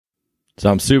So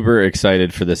I'm super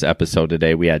excited for this episode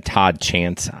today. We had Todd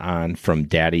Chance on from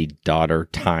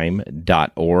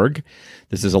daddydaughtertime.org.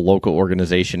 This is a local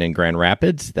organization in Grand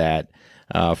Rapids that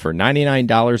for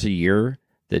 $99 a year,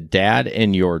 the dad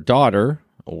and your daughter,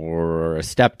 or a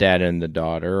stepdad and the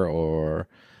daughter, or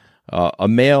a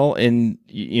male in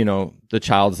the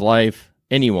child's life,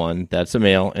 anyone that's a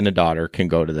male and a daughter can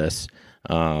go to this.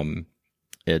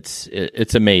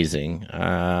 It's amazing.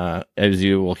 As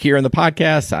you will hear in the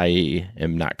podcast, I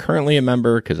am not currently a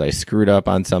member because I screwed up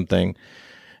on something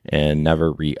and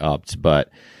never re-upped. But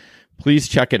please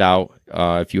check it out.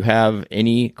 If you have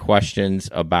any questions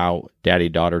about Daddy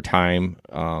Daughter Time,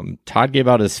 Todd gave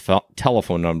out his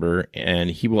telephone number, and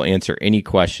he will answer any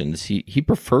questions. He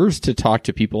prefers to talk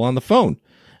to people on the phone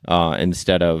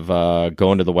instead of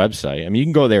going to the website. I mean, you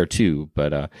can go there too,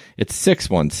 but it's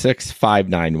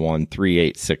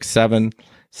 616-591-3867,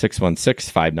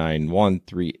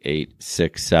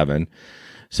 616-591-3867.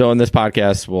 So in this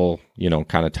podcast, we'll,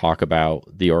 kind of talk about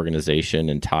the organization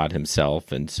and Todd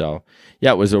himself. And so,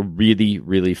 yeah, it was a really,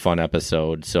 really fun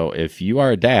episode. So if you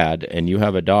are a dad and you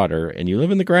have a daughter and you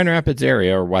live in the Grand Rapids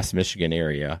area or West Michigan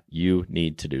area, you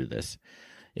need to do this.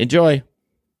 Enjoy.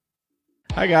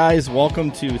 Hi, guys.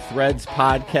 Welcome to Threads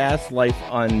Podcast, Life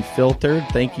Unfiltered.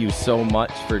 Thank you so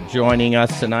much for joining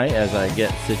us tonight as I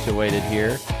get situated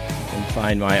here and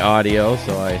find my audio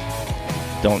so I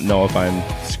don't know if I'm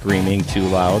screaming too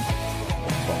loud.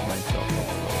 I'll bump myself up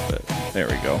a little bit. There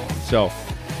we go. So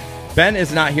Ben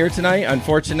is not here tonight.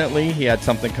 Unfortunately, he had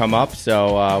something come up,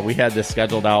 so we had this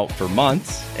scheduled out for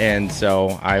months. And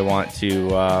so I want to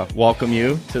welcome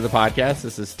you to the podcast.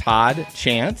 This is Todd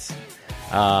Chance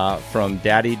from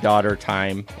Daddy Daughter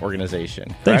Time organization.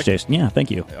 Correct? Thanks, Jason. Yeah,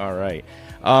 thank you. All right.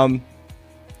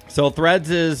 So Threads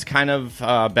is kind of,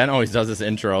 Ben always does this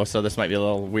intro, so this might be a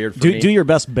little weird for me. Do your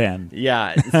best, Ben.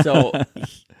 Yeah. So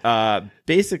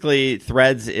basically,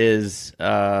 Threads is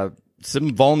some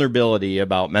vulnerability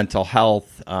about mental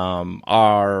health,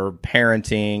 our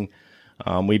parenting.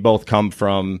 We both come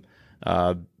from,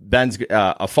 Ben's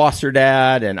a foster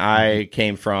dad, and I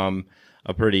came from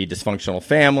a pretty dysfunctional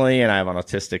family, and I have an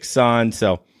autistic son.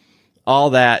 So all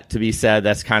that to be said,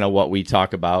 that's kind of what we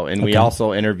talk about. And we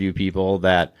also interview people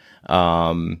that,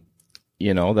 that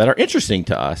are interesting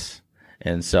to us.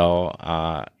 And so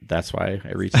that's why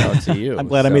I reached out to you. I'm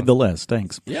glad I made the list.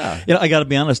 Thanks. Yeah. I got to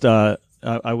be honest. I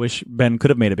wish Ben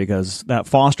could have made it because that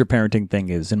foster parenting thing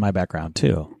is in my background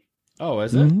too. Oh,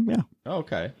 is it? Yeah. Oh,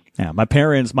 okay. Yeah. My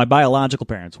biological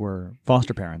parents were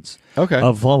foster parents. Okay.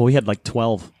 We had like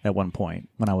 12 at one point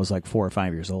when I was like 4 or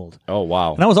 5 years old. Oh,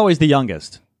 wow. And I was always the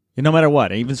youngest. No matter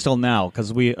what, even still now,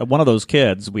 because one of those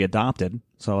kids we adopted.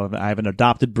 So I have an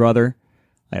adopted brother,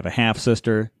 I have a half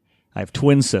sister, I have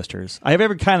twin sisters. I have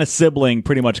every kind of sibling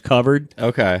pretty much covered.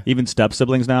 Okay. Even step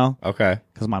siblings now. Okay.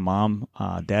 Because my mom,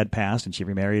 dad passed and she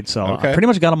remarried, so I pretty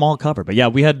much got them all covered. But yeah,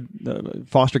 we had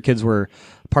foster kids were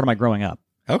part of my growing up.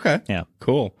 Okay. Yeah.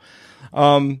 Cool.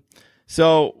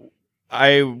 So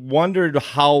I wondered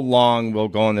how long we'll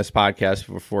go on this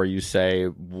podcast before you say,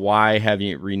 why haven't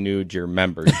you renewed your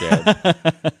membership?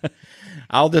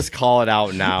 I'll just call it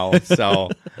out now. So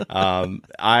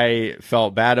I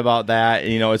felt bad about that.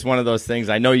 It's one of those things.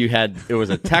 I know it was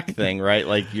a tech thing, right?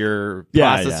 Like your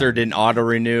processor didn't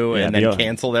auto-renew and then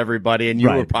canceled everybody. And you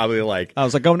were probably like... I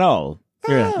was like, oh, no.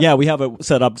 Yeah, we have it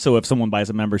set up so if someone buys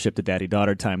a membership to Daddy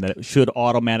Daughter Time, that it should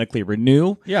automatically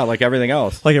renew. Yeah, like everything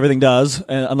else. Like everything does,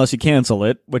 unless you cancel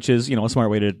it, which is, a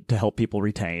smart way to help people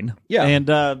retain. Yeah. And,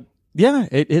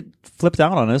 it flipped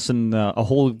out on us, and a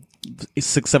whole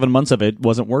 6-7 months of it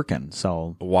wasn't working.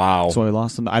 So wow. So I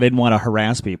lost them. I didn't want to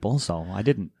harass people, so I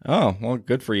didn't. Oh, well,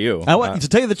 good for you. To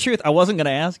tell you the truth, I wasn't going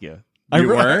to ask you. I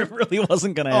really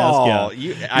wasn't going to ask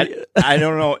you. I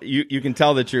don't know. You can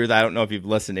tell the truth. I don't know if you've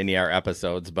listened to any of our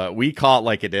episodes, but we call it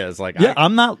like it is. Like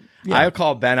I'm not. Yeah. I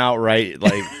call Ben outright.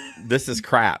 Like this is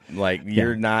crap. Like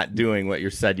you're not doing what you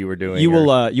said you were doing. You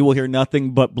will hear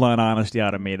nothing but blunt honesty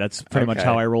out of me. That's pretty much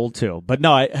how I roll too. But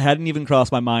no, I hadn't even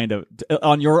crossed my mind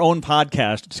on your own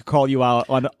podcast to call you out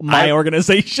on my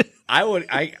organization. I was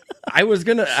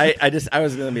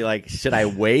gonna be like, should I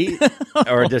wait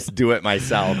or just do it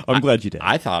myself? I'm glad you did.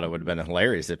 I thought it would have been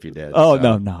hilarious if you did. Oh,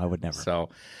 so. No, I would never. So,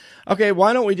 okay,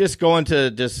 why don't we just go into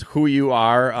just who you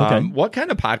are? Okay. What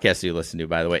kind of podcasts do you listen to,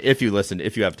 by the way? If you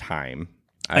have time.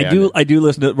 I do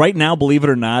listen to right now. Believe it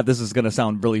or not, this is going to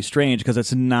sound really strange because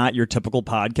it's not your typical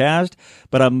podcast.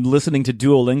 But I'm listening to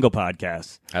Duolingo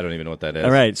podcasts. I don't even know what that is.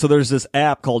 All right, so there's this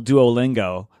app called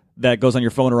Duolingo that goes on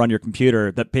your phone or on your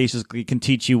computer that basically can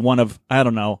teach you one of, I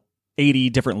don't know, 80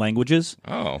 different languages.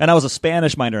 Oh. And I was a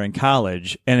Spanish minor in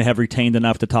college and have retained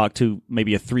enough to talk to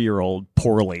maybe a 3-year-old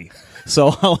poorly. So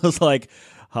I was like,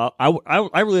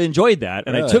 I really enjoyed that.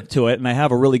 And I took to it, and I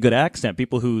have a really good accent.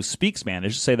 People who speak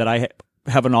Spanish say that I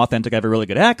have I have a really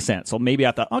good accent. So maybe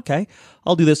I thought, okay,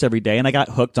 I'll do this every day. And I got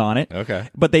hooked on it. Okay.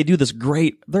 But they do this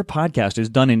their podcast is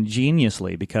done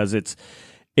ingeniously because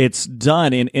it's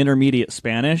done in intermediate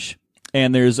Spanish.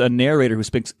 And there's a narrator who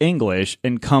speaks English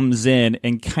and comes in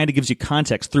and kind of gives you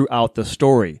context throughout the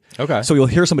story. Okay. So you'll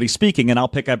hear somebody speaking, and I'll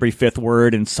pick every fifth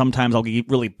word, and sometimes I'll get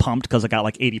really pumped because I got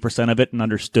like 80% of it and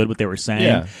understood what they were saying.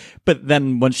 Yeah. But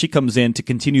then when she comes in to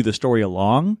continue the story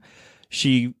along,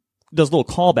 she does little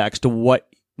callbacks to what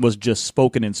was just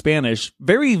spoken in Spanish.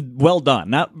 Very well done.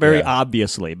 Not very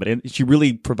obviously, but she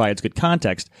really provides good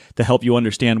context to help you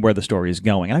understand where the story is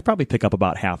going. And I probably pick up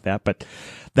about half that, but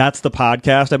that's the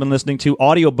podcast I've been listening to.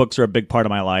 Audiobooks are a big part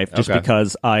of my life just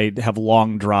because I have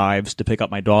long drives to pick up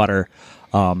my daughter.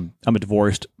 I'm a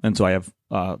divorced, and so I have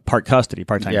part-time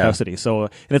custody. So,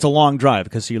 and it's a long drive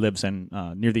because she lives in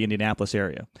near the Indianapolis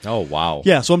area. Oh, wow.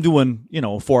 Yeah, so I'm doing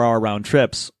 4-hour round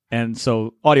trips. And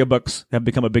so audiobooks have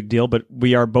become a big deal, but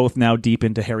we are both now deep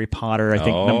into Harry Potter. I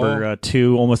think number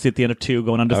 2, almost at the end of 2,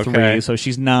 going on to 3. So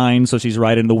she's 9, so she's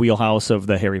right in the wheelhouse of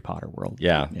the Harry Potter world.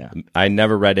 Yeah. I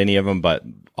never read any of them, but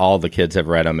all the kids have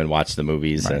read them and watched the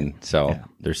movies, and so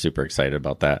they're super excited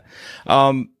about that.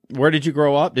 Where did you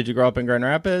grow up? Did you grow up in Grand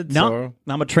Rapids? No,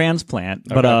 I'm a transplant,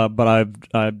 but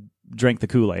I've drank the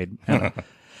Kool-Aid.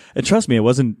 And trust me, it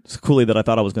wasn't Kool-Aid that I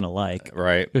thought I was going to like.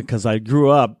 Right. Because I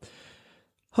grew up...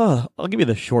 I'll give you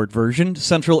the short version.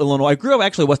 Central Illinois. I grew up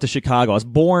actually west of Chicago. I was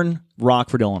born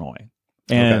Rockford, Illinois,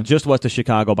 and just west of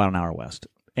Chicago, about an hour west,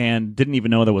 and didn't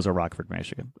even know there was a Rockford,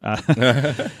 Michigan.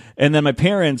 And then my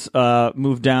parents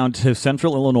moved down to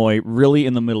Central Illinois, really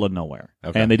in the middle of nowhere,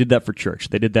 and they did that for church.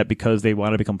 They did that because they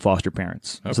wanted to become foster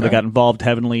parents, so they got involved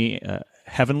heavily.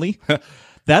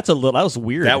 That was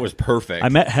weird. That was perfect. I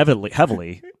meant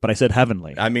heavily, but I said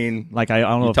heavenly. I mean, like I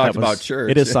don't know if talked that was about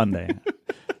church. It is Sunday.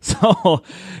 So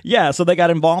they got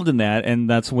involved in that, and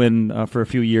that's when, for a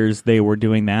few years, they were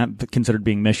doing that, considered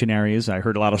being missionaries. I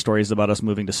heard a lot of stories about us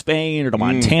moving to Spain or to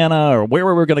Montana or where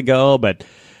we were going to go, but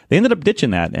they ended up ditching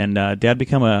that, and Dad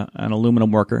became an aluminum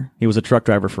worker. He was a truck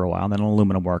driver for a while, then an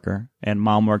aluminum worker, and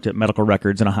Mom worked at medical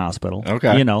records in a hospital.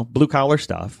 Okay. Blue-collar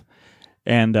stuff,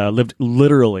 and lived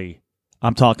literally...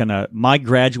 I'm talking my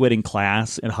graduating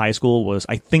class in high school was,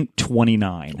 I think,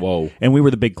 29. Whoa. And we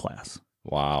were the big class.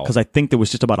 Wow. Because I think there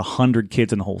was just about 100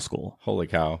 kids in the whole school. Holy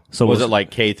cow. So was it like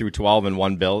K through 12 in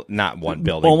one not one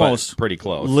building, almost, but pretty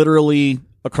close? Literally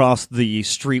across the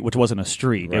street, which wasn't a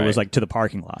street. Right. It was like to the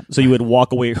parking lot. So you would walk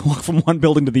from one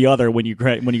building to the other when you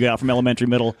got from elementary,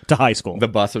 middle to high school. The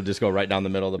bus would just go right down the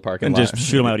middle of the parking and lot. just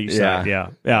shoot them out each side.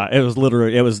 Yeah. It was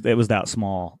literally, it was that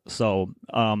small. So,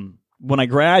 when I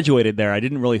graduated there, I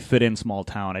didn't really fit in small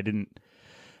town. I didn't.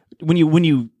 When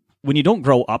you don't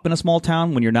grow up in a small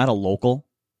town, when you're not a local,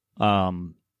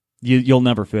 you'll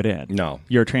never fit in. No,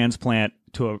 you're a transplant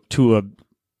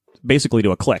basically to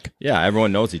a clique. Yeah,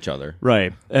 everyone knows each other.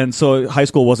 Right, and so high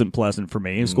school wasn't pleasant for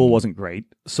me. School wasn't great,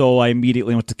 so I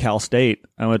immediately went to Cal State.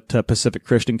 I went to Pacific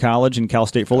Christian College in Cal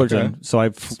State Fullerton. Okay. So I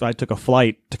took a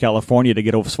flight to California to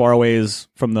get as far away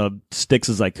from the sticks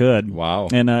as I could. Wow,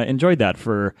 and enjoyed that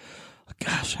for.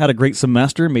 Gosh, had a great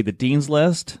semester, made the dean's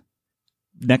list.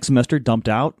 Next semester, dumped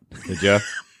out. Did you?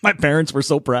 My parents were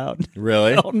so proud.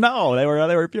 Really? Oh, no, they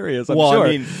were furious. I'm sure.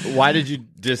 I mean, why did you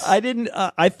just? I didn't.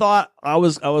 I thought I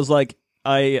was like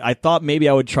I thought maybe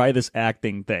I would try this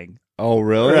acting thing. Oh,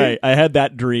 really? Right. I had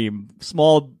that dream.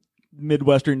 Small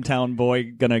Midwestern town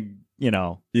boy gonna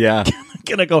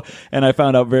gonna go. And I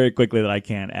found out very quickly that I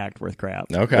can't act worth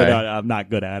crap. Okay, I'm not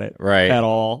good at it. Right. At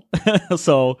all.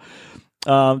 So.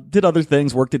 Did other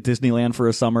things, worked at Disneyland for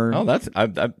a summer. Oh,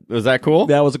 was that cool?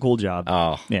 That was a cool job.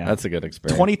 Oh, yeah. That's a good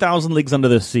experience. 20,000 Leagues Under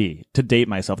the Sea, to date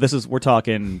myself. We're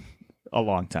talking a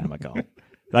long time ago.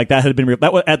 Like that had been,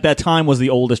 at that time was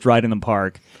the oldest ride in the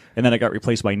park. And then it got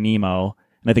replaced by Nemo.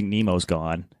 And I think Nemo's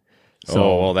gone.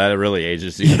 So, that really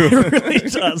ages you. It really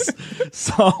does.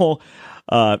 So,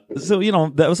 that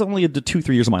was only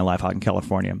 2-3 years of my life out in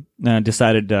California. And I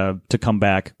decided to come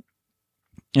back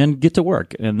and get to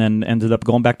work, and then ended up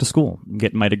going back to school,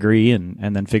 getting my degree,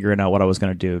 and then figuring out what I was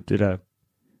going to do.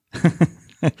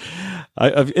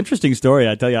 An interesting story,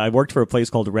 I tell you. I worked for a place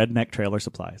called Redneck Trailer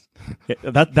Supplies.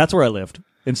 That's where I lived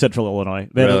in Central Illinois.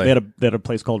 They had a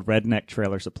place called Redneck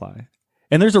Trailer Supply,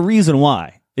 and there's a reason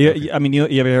why. Okay. I mean, you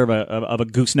ever hear of a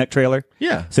gooseneck trailer?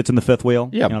 Yeah, sits in the fifth wheel.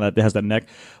 Yeah, that has that neck.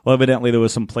 Well, evidently there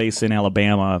was some place in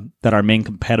Alabama that our main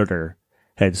competitor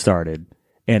had started.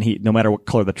 And no matter what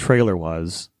color the trailer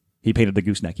was, he painted the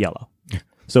gooseneck yellow.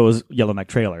 So it was Yellowneck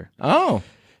Trailer. Oh.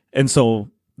 And so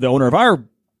the owner of our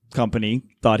company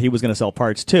thought he was going to sell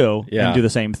parts too and do the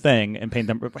same thing and paint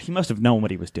them. He must have known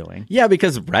what he was doing. Yeah,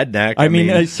 because redneck. I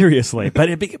mean seriously, but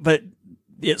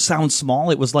it sounds small.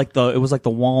 It was like the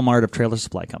Walmart of trailer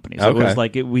supply companies. Okay. It was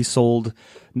like we sold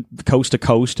coast to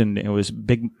coast, and it was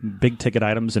big ticket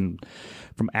items, and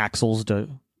from axles to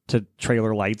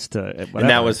trailer lights to whatever. And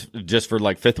that was just for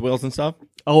like fifth wheels and stuff?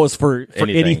 Oh, it was for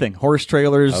anything. Horse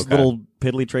trailers, little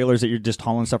piddly trailers that you're just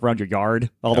hauling stuff around your yard,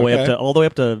 all the way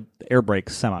up to air brake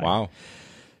semi. Wow.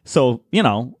 So,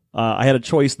 I had a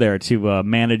choice there to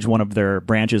manage one of their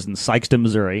branches in Sikeston,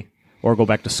 Missouri, or go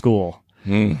back to school.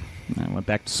 I went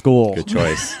back to school. Good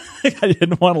choice. I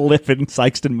didn't want to live in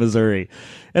Sikeston, Missouri.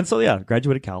 And so,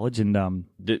 graduated college. And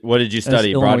what did you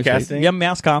study? Broadcasting? Yeah,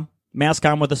 mass comm. Mass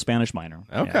comm with a Spanish minor.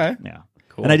 Okay. Yeah.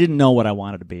 Cool. And I didn't know what I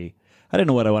wanted to be. I didn't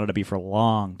know what I wanted to be for a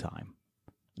long time.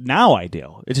 Now I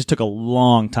do. It just took a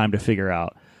long time to figure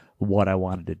out what I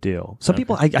wanted to do. Some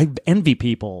people, I envy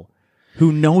people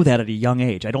who know that at a young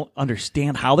age. I don't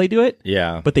understand how they do it.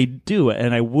 Yeah. But they do it,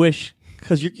 and I wish,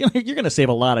 because you're going to save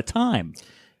a lot of time.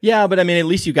 Yeah, but I mean, at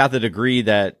least you got the degree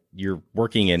that you're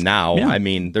working in now. Yeah. I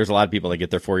mean, there's a lot of people that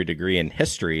get their 4-year degree in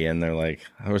history, and they're like,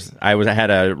 I had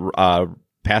a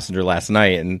passenger last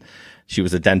night, and she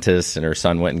was a dentist, and her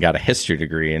son went and got a history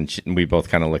degree, and we both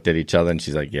kind of looked at each other, and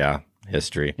she's like, yeah,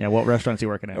 history. Yeah, what restaurant's he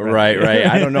working at? Right.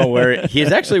 I don't know where.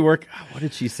 He's actually what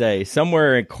did she say?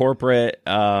 Somewhere in corporate,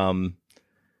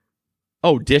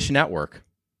 Dish Network.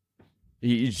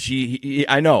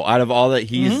 I know, out of all that,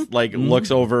 he's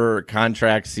looks over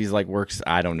contracts, he's like works,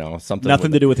 I don't know, something.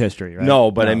 Nothing to do with history, right?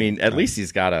 No, but I mean, at least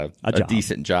he's got a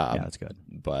decent job. Yeah, that's good.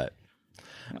 But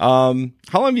how long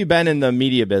have you been in the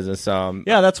media business?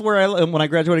 Yeah, that's where when I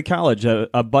graduated college,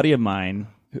 a buddy of mine,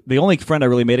 the only friend I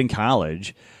really made in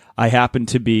college, I happened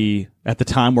to be at the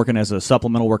time working as a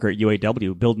supplemental worker at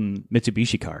UAW, building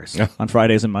Mitsubishi cars on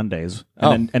Fridays and Mondays,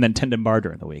 and then tendon bar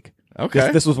during the week.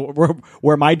 Okay, this was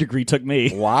where my degree took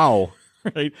me. Wow,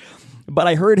 right? But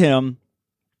I heard him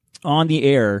on the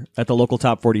air at the local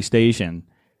top 40 station.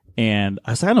 And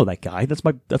I said, I know that guy. That's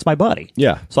my buddy.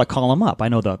 Yeah. So I call him up. I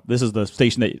know this is the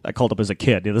station that I called up as a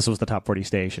kid. This was the top 40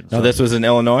 station. So, this was in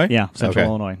Illinois? Yeah, Central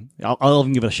Illinois. I'll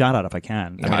even give it a shout out if I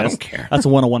can. I don't care. That's a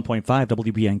 101.5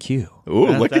 WBNQ. Ooh,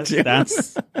 look at you.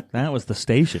 That was the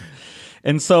station.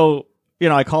 And so,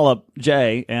 I call up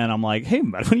Jay and I'm like, hey,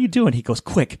 what are you doing? He goes,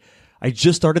 quick. I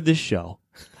just started this show.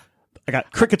 I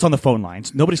got crickets on the phone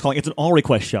lines. Nobody's calling. It's an all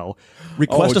request show.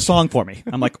 Request a song for me.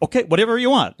 I'm like, okay, whatever you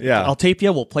want. Yeah. I'll tape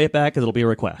you. We'll play it back, and it'll be a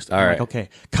request. All right. Like, okay.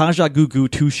 Kaja Goo Goo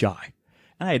Too Shy.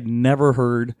 And I had never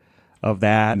heard of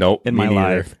that in my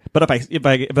life. But if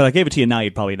I gave it to you now,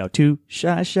 you'd probably know. Too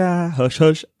shy, shy, hush,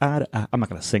 hush. I'm not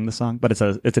going to sing the song, but it's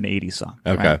an 80s song.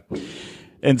 Okay. Right?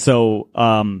 And so,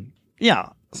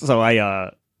 So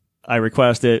I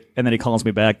request it, and then he calls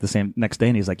me back the next day,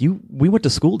 and he's like, we went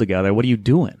to school together. What are you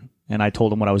doing? And I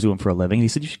told him what I was doing for a living. And he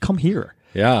said, you should come here.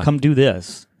 Yeah. Come do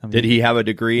this. Did he have a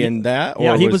degree in that?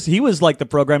 Or he was like the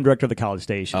program director of the college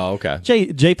station. Oh, okay.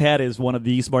 J Pat is one of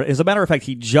the smart. As a matter of fact,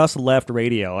 he just left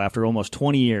radio after almost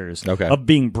 20 years of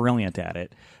being brilliant at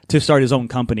it to start his own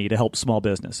company to help small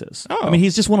businesses. Oh. I mean,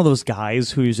 he's just one of those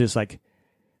guys who's just like,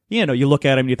 you look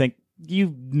at him and you think,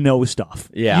 you know stuff.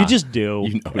 Yeah. You just do.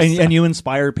 And you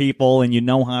inspire people, and you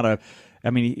know how to. I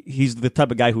mean, he's the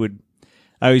type of guy who would.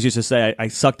 I always used to say I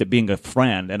sucked at being a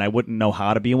friend, and I wouldn't know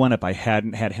how to be one if I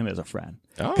hadn't had him as a friend.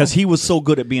 Because he was so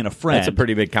good at being a friend. That's a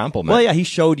pretty big compliment. Well, yeah, he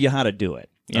showed you how to do it.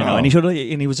 And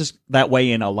he was just that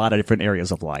way in a lot of different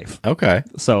areas of life. Okay.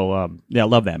 So, I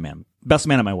love that man. Best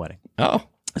man at my wedding. Oh.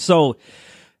 So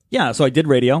I did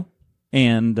radio,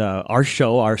 and our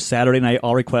show, our Saturday night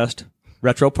all request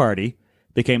retro party,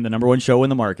 became the #1 show in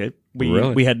the market.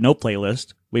 We had no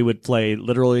playlist. We would play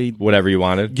literally whatever you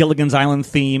wanted. Gilligan's Island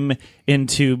theme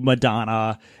into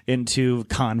Madonna, into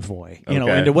Convoy,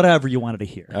 into whatever you wanted to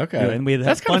hear. Okay. And we had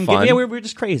That's fun. fun. Yeah, we were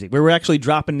just crazy. We were actually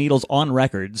dropping needles on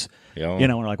records. Yo.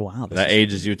 We're like, wow. That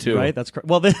ages you too. Right? That's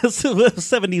well, this was the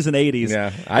 70s and 80s.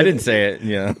 Yeah. I didn't say it.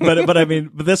 Yeah. but I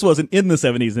mean, this wasn't in the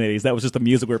 70s and 80s. That was just the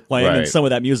music we were playing. Right. And some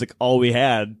of that music, all we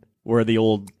had were the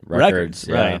old records.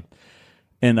 Yeah. Right.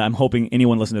 And I'm hoping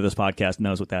anyone listening to this podcast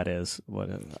knows what that is.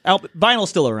 Vinyl's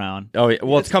still around. Oh, yeah.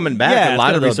 Well, it's coming back. Yeah, a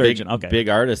lot of the big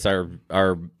artists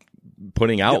are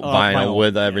putting out vinyl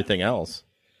with everything else.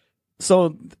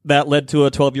 So that led to a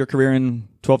 12-year career in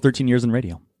 13 years in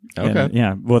radio. Okay.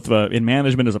 And, with in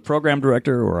management as a program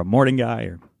director or a morning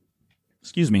guy,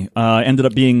 ended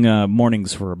up being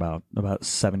mornings for about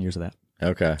 7 years of that.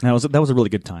 Okay. That was a really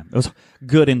good time. It was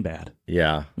good and bad.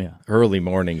 Yeah. Yeah. Early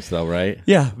mornings, though, right?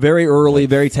 Yeah, very early,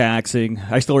 very taxing.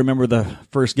 I still remember the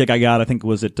first gig I got. I think it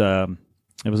was at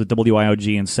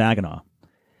WIOG in Saginaw,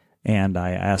 and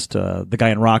I asked the guy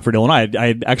in Rockford, Illinois. I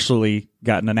had actually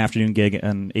gotten an afternoon gig,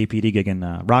 an APD gig in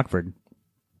Rockford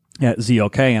at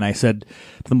ZOK, and I said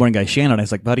to the morning guy Shannon, I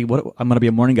was like, "Buddy, I'm going to be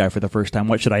a morning guy for the first time.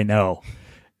 What should I know?"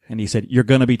 And he said, "You're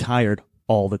going to be tired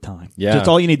all the time. Yeah. That's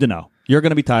all you need to know. You're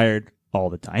going to be tired all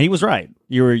the time." He was right.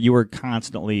 You were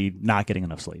constantly not getting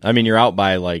enough sleep. I mean, you're out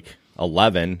by like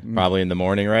 11, probably in the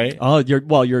morning, right? Oh,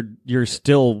 you're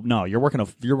still you're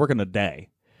working a day.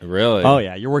 Really? Oh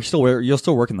yeah, you're still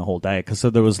working the whole day because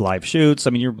there was live shoots. I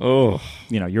mean,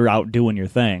 you're out doing your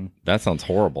thing. That sounds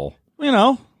horrible.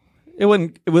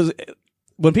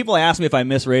 When people ask me if I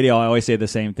miss radio, I always say the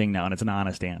same thing now, and it's an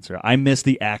honest answer. I miss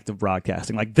the act of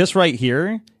broadcasting. Like this right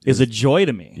here is a joy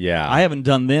to me. Yeah. I haven't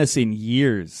done this in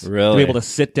years. Really? To be able to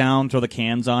sit down, throw the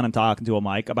cans on, and talk into a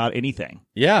mic about anything.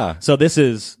 Yeah. So this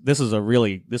is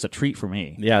a treat for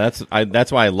me. Yeah,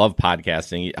 that's why I love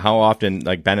podcasting. How often,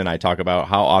 like Ben and I talk about,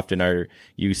 how often are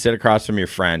you sit across from your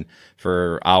friend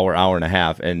for hour and a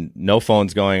half, and no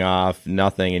phone's going off,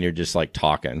 nothing, and you're just like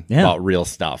talking about real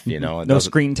stuff, you know? No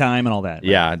screen time and all that. Right?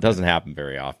 Yeah, it doesn't happen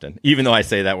very often. Even though I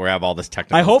say that we have all this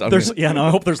technical I hope stuff. I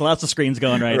hope there's lots of screens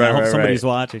going right now. I hope somebody's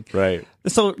watching. Right.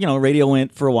 So, radio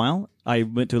went for a while. I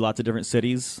went to lots of different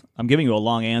cities. I'm giving you a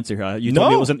long answer here. You told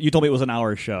me it was an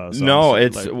hour show. So no,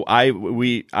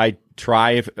 I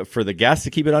try for the guests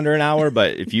to keep it under an hour,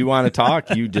 but if you want to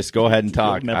talk, you just go ahead and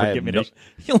talk.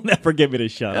 You'll never get me to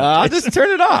shut up. I'll just turn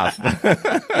it off.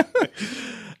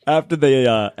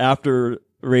 After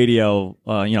radio,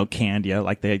 canned you,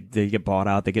 like they get bought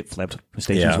out, they get flipped,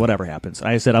 stations, whatever happens.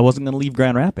 I said I wasn't going to leave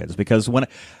Grand Rapids because when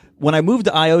I moved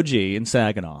to IOG in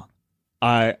Saginaw,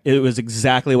 it was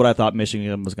exactly what I thought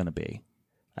Michigan was going to be.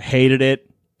 I hated it.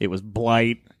 It was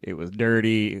blight. It was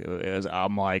dirty.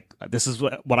 I'm like, this is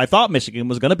what I thought Michigan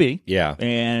was going to be. Yeah.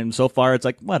 And so far, it's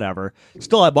like, whatever.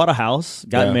 Still, I bought a house,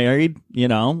 got married,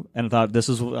 and I thought,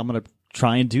 I'm going to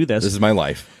try and do this. This is my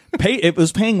life. It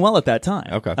was paying well at that time.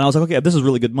 Okay. And I was like, okay, this is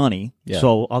really good money. Yeah.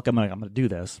 So I'm going to do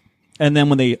this. And then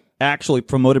when they actually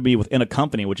promoted me within a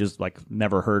company, which is like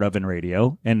never heard of in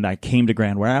radio, and I came to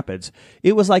Grand Rapids,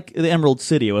 it was like the Emerald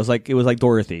City. It was like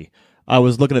Dorothy. I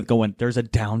was looking at it going, there's a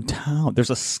downtown, there's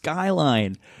a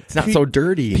skyline. It's not so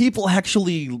dirty. People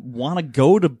actually want to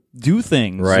go to do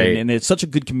things. Right. And it's such a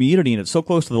good community, and it's so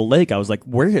close to the lake. I was like,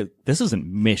 this isn't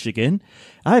Michigan.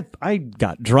 I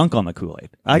got drunk on the Kool-Aid.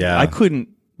 I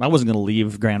wasn't going to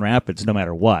leave Grand Rapids no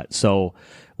matter what. So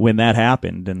when that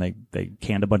happened and they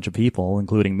canned a bunch of people,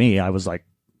 including me, I was like,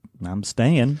 I'm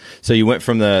staying. So you went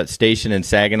from the station in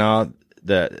Saginaw,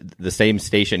 the same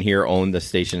station here owned the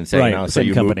station in Saginaw. Right, so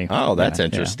same company. Oh, that's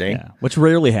interesting. Yeah. Which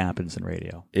rarely happens in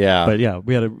radio. Yeah. But yeah,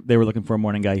 they were looking for a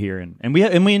morning guy here, and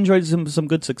we enjoyed some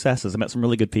good successes. I met some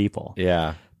really good people.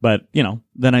 Yeah. But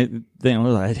then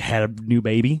I had a new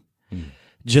baby.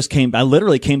 I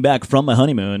literally came back from my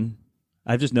honeymoon.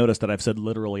 I've just noticed that I've said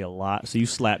literally a lot, so you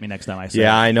slap me next time I say it.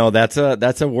 Yeah, I know. That's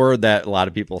a word that a lot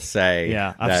of people say.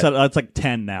 Yeah, I've said it's like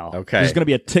 10 now. Okay. There's going to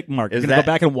be a tick mark. You're going to go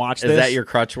back and watch this. Is that your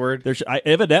crutch word?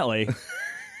 Evidently.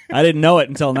 I didn't know it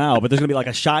until now, but there's going to be like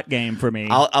a shot game for me.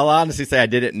 I'll honestly say I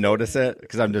didn't notice it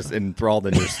because I'm just enthralled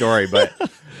in your story, but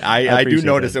I do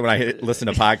notice it when I listen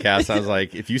to podcasts. I was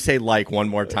like, if you say like one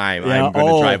more time, I'm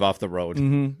going to drive off the road.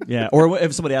 Mm-hmm. Yeah. Or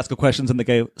if somebody asks a question and they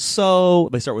go, so,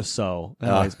 they start with so.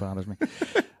 That always bothers me.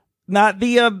 Not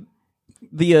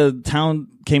the town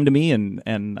came to me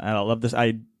and I love this.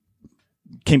 I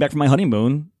came back from my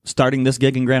honeymoon starting this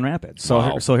gig in Grand Rapids. So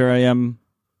here I am,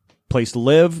 place to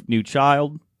live, new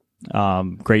child,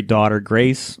 great daughter,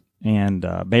 Grace, and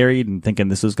married, and thinking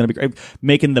this is going to be great.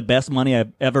 Making the best money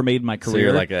I've ever made in my career. So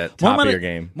you're like a top of your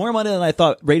game. More money than I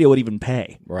thought radio would even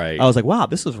pay. Right. I was like, wow,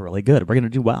 this is really good. We're going to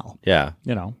do well. Yeah.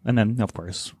 And then, of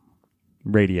course,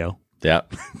 radio. Yeah.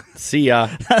 See ya.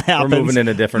 We're moving in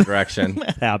a different direction.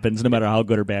 That happens no matter how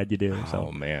good or bad you do. So.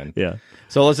 Oh, man. Yeah.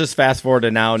 So let's just fast forward to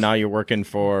now. Now you're working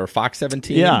for Fox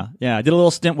 17? Yeah. Yeah. I did a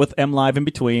little stint with M Live in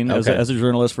between as a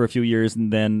journalist for a few years.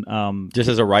 And then... just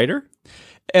as a writer?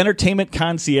 Entertainment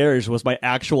concierge was my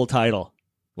actual title.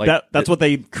 That's what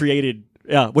they created.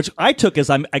 Yeah. Which I took as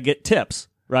I get tips.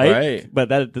 Right? But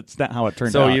that's not how it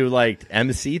turned out. So you liked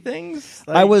MC things?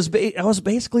 I was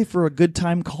basically for a good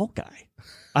time call guy.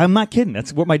 I'm not kidding.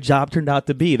 That's what my job turned out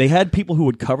to be. They had people who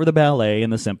would cover the ballet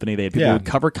and the symphony. They had people who would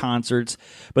cover concerts,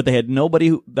 but they had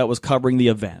nobody that was covering the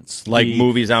events. Like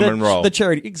movies on Monroe. The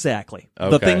charity. Exactly. Okay.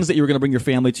 The things that you were going to bring your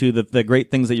family to, the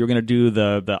great things that you were going to do,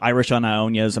 the Irish on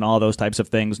Ionias and all those types of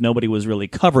things. Nobody was really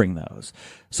covering those.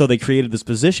 So they created this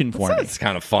position for me. That's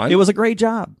kind of fun. It was a great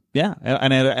job. Yeah.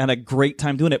 And I had a great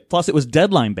time doing it. Plus, it was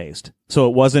deadline based. So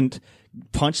it wasn't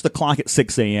punch the clock at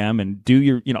 6 a.m. and do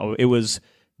your, it was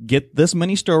get this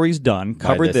many stories done,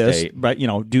 cover this, right?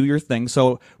 Do your thing.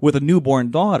 So with a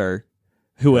newborn daughter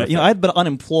who, I'd been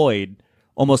unemployed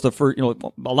almost the first, a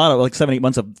lot of like 7-8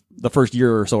 months of the first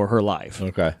year or so of her life.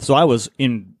 Okay. So I was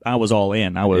all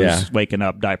in. I was waking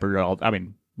up, diaper.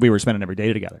 We were spending every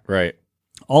day together. Right.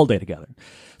 All day together.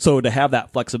 So to have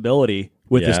that flexibility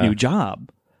with this new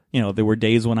job, there were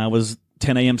days when I was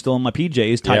 10 a.m. still in my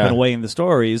PJs typing away in the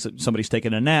stories. Somebody's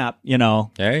taking a nap,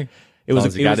 Hey. It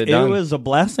was a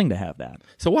blessing to have that.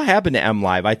 So what happened to M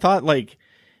Live? I thought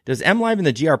does M Live and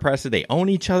the GR Press, do they own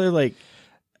each other?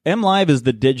 M Live is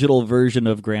the digital version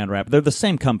of Grand Rapids. They're the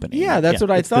same company. Yeah, that's what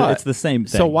I thought. It's the same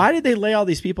thing. So why did they lay all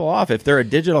these people off? If they're a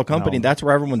digital company, that's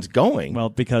where everyone's going. Well,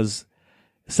 because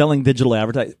selling digital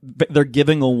advertising, they're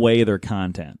giving away their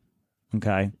content.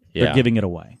 Okay? Yeah. They're giving it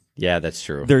away. Yeah, that's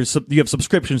true. You have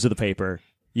subscriptions to the paper.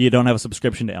 You don't have a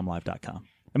subscription to mlive.com.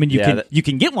 I mean, you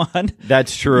can get one.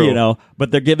 That's true.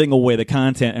 But they're giving away the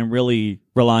content and really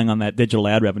relying on that digital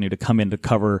ad revenue to come in to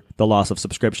cover the loss of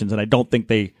subscriptions. And I don't think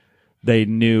they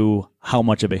knew how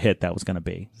much of a hit that was going to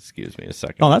be. Excuse me a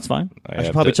second. Oh, that's fine. I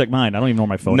should probably check mine. I don't even know where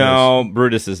my phone is. No,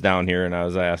 Brutus is down here, and I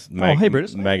was asked hey,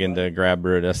 Brutus. Megan to grab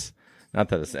Brutus. Not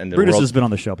that it's the end of Brutus the world. has been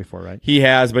on the show before, right? He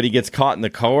has, but he gets caught in the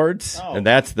cords, and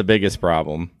that's the biggest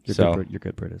problem. You're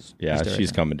good, Brutus. Yeah,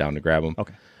 she's coming down to grab him.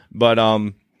 Okay. But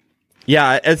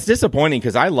yeah, it's disappointing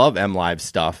because I love M Live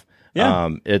stuff. Yeah.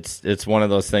 It's one of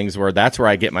those things where that's where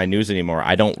I get my news anymore.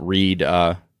 I don't read.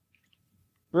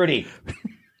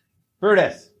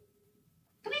 Brutus.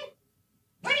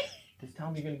 Just tell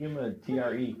him you're gonna give him a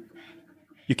TRE.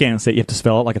 You can't say. You have to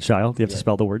spell it like a child. You have to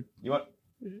spell the word. You want?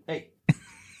 Hey.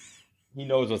 He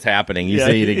knows what's happening. He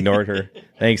said he'd ignored her.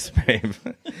 Thanks, babe.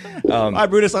 Hi,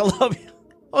 Brutus. I love you.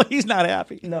 Oh, he's not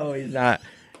happy. No, he's not.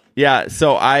 Yeah,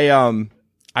 so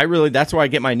I really, that's where I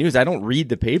get my news. I don't read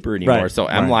the paper anymore. So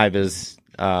M Live is,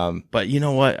 but you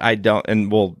know what? I don't,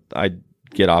 and I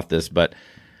get off this, but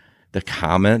the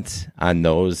comments on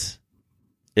those,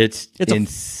 it's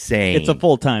insane. It's a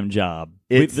full-time job.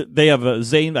 They have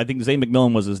Zane. I think Zane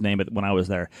McMillan was his name when I was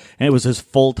there, and it was his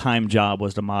full-time job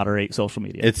was to moderate social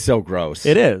media. It's so gross.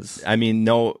 It is. I mean,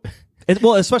 no.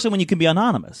 Well, especially when you can be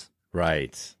anonymous.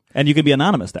 Right. And you can be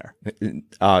anonymous there.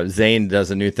 Zane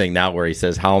does a new thing now where he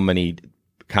says how many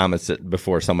comments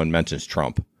before someone mentions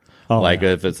Trump.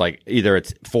 If it's either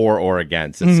it's for or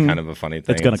against, it's kind of a funny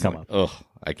thing. It's going to come up. Ugh,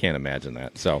 I can't imagine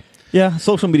that. So yeah,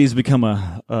 social media has become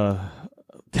a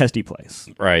testy place.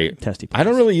 Right. Testy place. I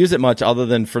don't really use it much other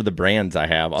than for the brands I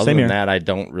have. Other than that, I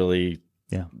don't really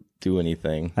do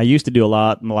anything. I used to do a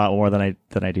lot more than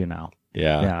I do now.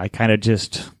 Yeah. Yeah, I kind of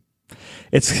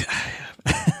it's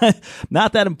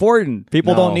not that important.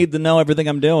 People don't need to know everything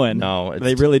I'm doing. No,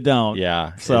 they really don't.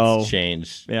 Yeah. So it's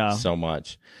changed so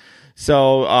much.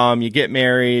 So you get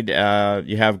married,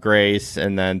 you have Grace,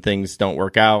 and then things don't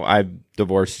work out. I've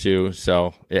divorced too,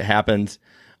 so it happens.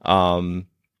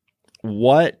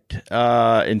 What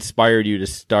inspired you to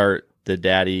start the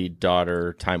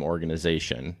daddy-daughter time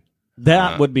organization?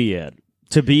 That would be it.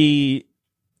 To be,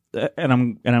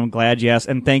 and I'm glad you asked,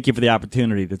 and thank you for the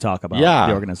opportunity to talk about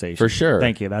the organization. For sure.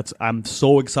 Thank you. I'm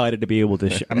so excited to be able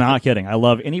to. I'm not kidding. I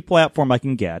love any platform I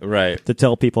can get to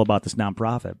tell people about this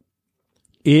nonprofit.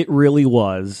 It really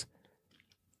was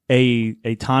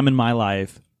a time in my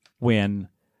life when,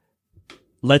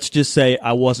 let's just say,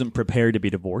 I wasn't prepared to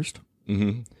be divorced.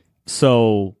 Mm-hmm.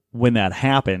 So when that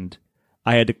happened,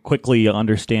 I had to quickly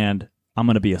understand I'm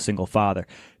going to be a single father.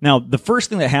 Now, the first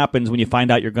thing that happens when you find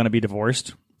out you're going to be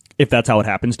divorced, if that's how it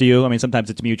happens to you, I mean,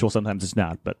 sometimes it's mutual, sometimes it's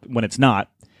not. But when it's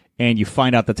not, and you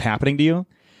find out that's happening to you,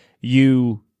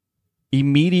 you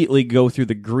immediately go through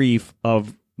the grief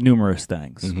of numerous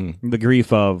things. Mm-hmm. The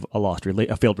grief of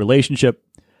a failed relationship,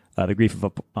 the grief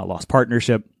of a lost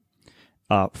partnership.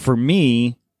 For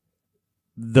me,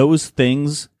 those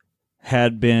things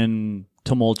had been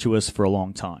tumultuous for a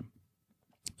long time.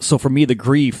 So for me, the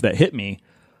grief that hit me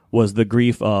was the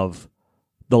grief of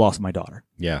the loss of my daughter.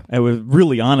 Yeah. It was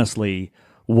really, honestly,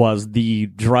 was the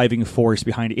driving force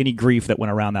behind any grief that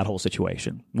went around that whole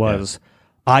situation.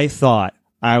 I thought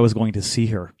I was going to see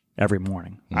her every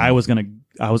morning. Mm-hmm. I was going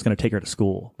to take her to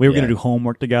school. We were going to do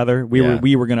homework together. I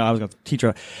was going to teach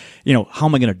her, how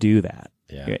am I going to do that?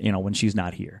 Yeah. When she's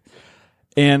not here.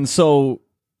 And so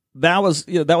that was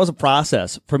a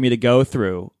process for me to go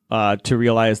through to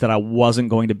realize that I wasn't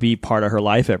going to be part of her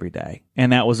life every day.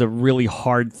 And that was a really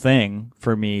hard thing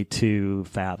for me to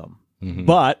fathom. Mm-hmm.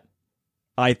 But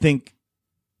I think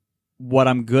what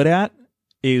I'm good at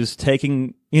is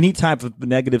taking any type of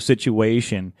negative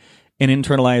situation and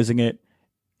internalizing it.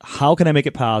 How can I make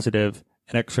it positive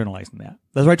and externalizing that?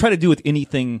 That's what I try to do with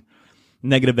anything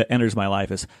negative that enters my life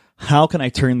is how can I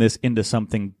turn this into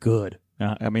something good?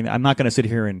 I'm not going to sit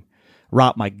here and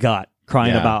rot my gut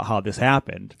crying about how this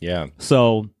happened. Yeah.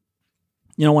 So,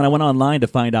 when I went online to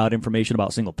find out information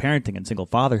about single parenting and single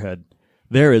fatherhood,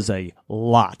 there is a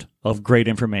lot of great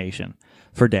information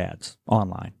for dads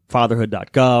online.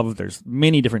 Fatherhood.gov. There's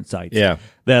many different sites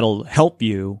that'll help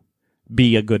you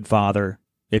be a good father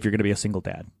if you're going to be a single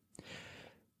dad.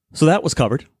 So that was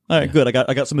covered. All right, good.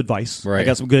 I got some advice. Right. I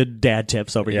got some good dad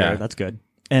tips over here. That's good.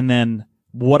 And then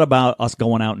what about us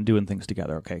going out and doing things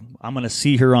together? Okay, I'm going to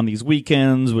see her on these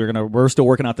weekends. We're still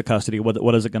working out the custody.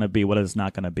 What is it going to be? What is it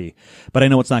not going to be? But I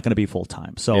know it's not going to be full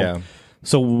time. So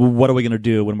what are we going to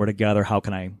do when we're together? How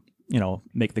can I,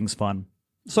 make things fun?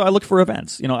 So I looked for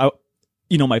events.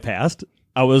 My past.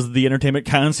 I was the entertainment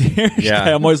concierge.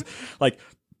 Yeah. I'm always like,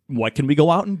 what can we go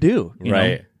out and do?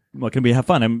 Right. What can we have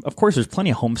fun? And of course, there's plenty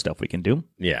of home stuff we can do.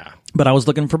 Yeah. But I was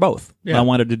looking for both. Yeah. I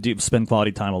wanted to spend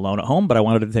quality time alone at home, but I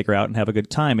wanted to take her out and have a good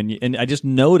time. And I just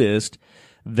noticed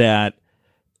that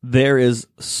there is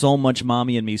so much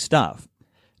mommy and me stuff.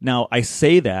 Now, I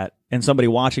say that, and somebody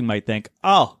watching might think,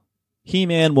 oh,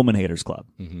 He-Man Woman Haters Club.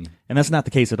 Mm-hmm. And that's not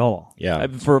the case at all. Yeah.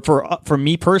 For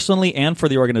me personally and for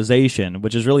the organization,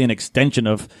 which is really an extension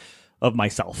of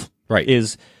myself, Right.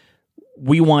 is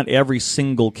we want every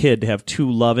single kid to have two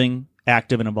loving,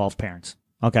 active, and involved parents.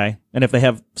 Okay, and if they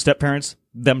have step parents,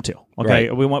 them too. Okay,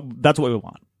 Right. That's what we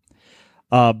want.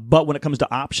 But when it comes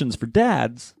to options for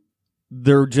dads,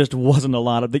 there just wasn't a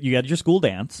lot of that. You had your school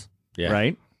dance,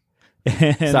 right?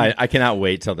 And So I cannot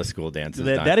wait till the school dance is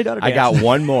done. Daddy-daughter I dance. got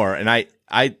one more, and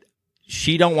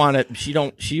she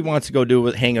wants to go do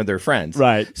with hang with her friends.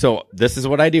 Right. So this is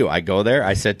what I do. I go there,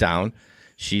 I sit down,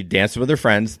 she dances with her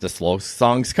friends, the slow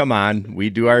songs come on, we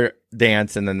do our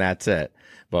dance, and then that's it.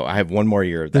 But I have one more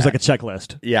year of that. There's like a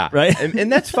checklist. Yeah. Right.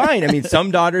 And that's fine. I mean,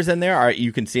 some daughters in there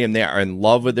you can see them, they are in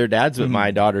love with their dads, but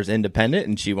my daughter's independent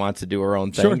and she wants to do her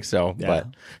own thing. Sure. So, Yeah.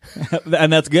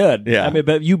 And that's good. Yeah. I mean,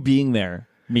 but you being there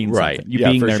means Right. something. You Yeah,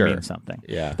 being for there sure. means something.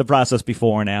 Yeah. The process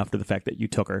before and after the fact that you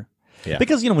took her. Yeah.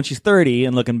 Because, when she's 30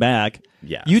 and looking back,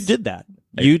 Yes. you did that.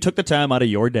 You took the time out of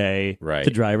your day Right. to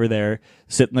drive her there,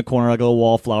 sit in the corner like a little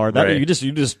wallflower. That Right. you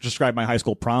just described my high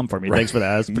school prom for me. Right. Thanks for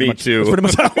that. That's pretty Me much, too. That's pretty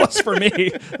much how it was for me.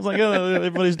 I was like, oh,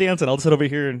 everybody's dancing. I'll sit over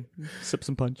here and sip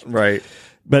some punch. right.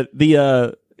 But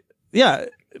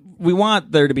we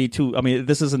want there to be two. I mean,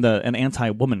 this isn't an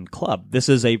anti-woman club. This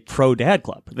is a pro-dad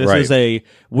club. This Right. is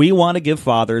we want to give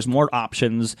fathers more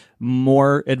options,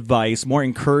 more advice, more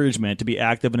encouragement to be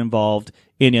active and involved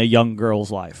in a young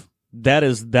girl's life. That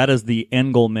is the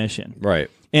end goal mission. Right.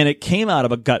 And it came out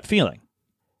of a gut feeling.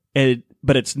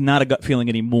 But it's not a gut feeling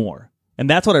anymore. And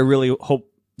that's what I really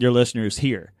hope your listeners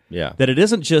hear. Yeah. That it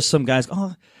isn't just some guys,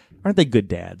 oh, aren't they good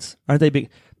dads? Aren't they big?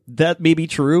 That may be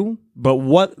true, but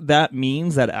what that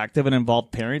means, that active and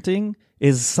involved parenting,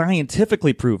 is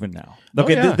scientifically proven now.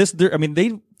 Okay,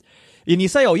 and you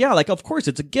say, oh yeah, like of course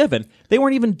it's a given. They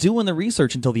weren't even doing the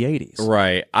research until the 80s.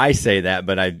 Right. I say that,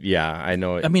 but I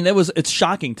know it. I mean, it's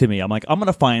shocking to me. I'm like, I'm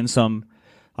going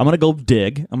to go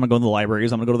dig. I'm going to go in the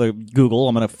libraries. I'm going to go to the Google.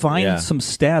 I'm going to find some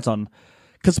stats on,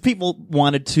 because people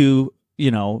wanted to,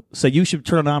 say you should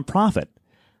turn a nonprofit.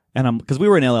 And because we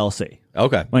were an LLC.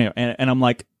 Okay. And I'm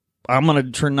like, I'm going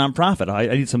to turn nonprofit. I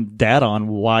need some data on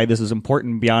why this is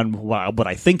important beyond what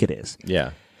I think it is.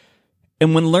 Yeah.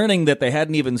 And when learning that they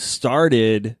hadn't even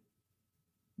started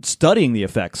studying the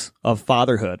effects of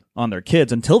fatherhood on their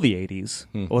kids until the 80s,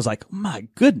 I was like, my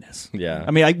goodness. Yeah.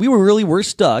 I mean, we were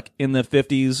stuck in the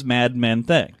 50s Mad Men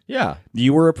thing. Yeah.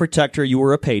 You were a protector. You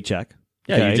were a paycheck.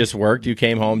 Yeah. Okay? You just worked. You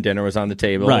came home. Dinner was on the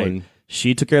table. Right. And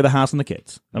she took care of the house and the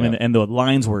kids. I mean, and the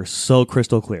lines were so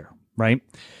crystal clear, right?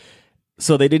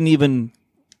 So they didn't even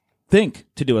think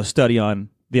to do a study on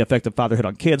the effect of fatherhood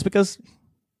on kids because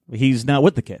he's not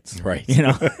with the kids. Right.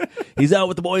 He's out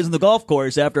with the boys on the golf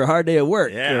course after a hard day at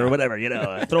work or whatever,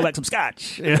 throw back some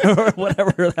scotch or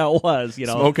whatever that was,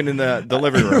 Smoking in the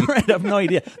delivery room. Right, I have no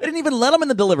idea. They didn't even let him in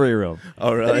the delivery room.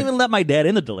 Oh, really? They didn't even let my dad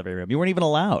in the delivery room. You weren't even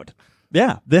allowed.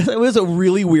 Yeah, it was a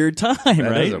really weird time,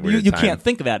 right? Is a weird you time. can't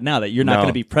think of that now that you're not going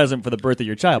to be present for the birth of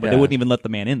your child, but they wouldn't even let the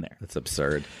man in there. That's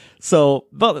absurd. So,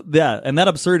 and that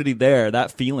absurdity there,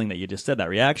 that feeling that you just said, that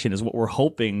reaction is what we're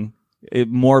hoping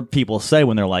more people say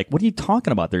when they're like, what are you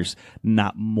talking about? There's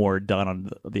not more done on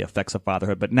the effects of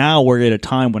fatherhood. But now we're at a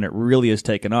time when it really is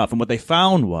taken off. And what they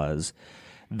found was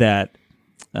that,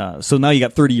 so now you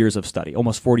got 30 years of study,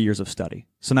 almost 40 years of study.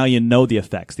 So now you know the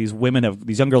effects. These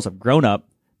young girls have grown up.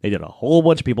 They did a whole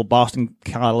bunch of people, Boston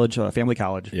College, Family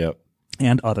College,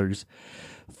 and others,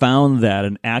 found that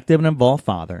an active and involved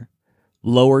father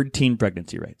lowered teen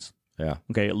pregnancy rates. Yeah.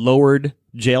 Okay. It lowered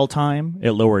jail time.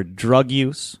 It lowered drug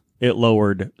use. It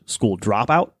lowered school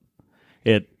dropout.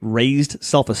 It raised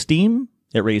self-esteem.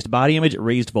 It raised body image. It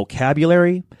raised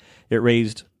vocabulary. It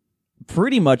raised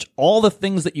pretty much all the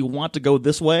things that you want to go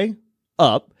this way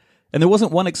up. And there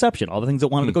wasn't one exception. All the things that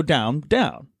wanted to go down,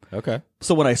 down. Okay.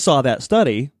 So when I saw that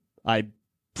study, I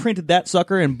printed that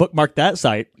sucker and bookmarked that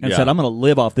site and said, I'm going to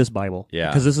live off this Bible. Yeah.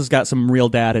 Because this has got some real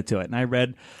data to it. And I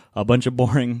read a bunch of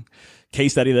boring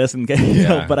case study this and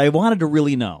but I wanted to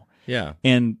really know. Yeah.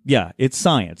 And it's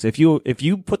science. If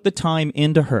you put the time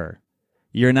into her,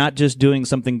 you're not just doing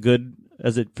something good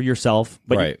for yourself,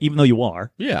 but even though you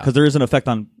are. Yeah. Because there is an effect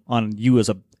on you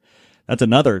that's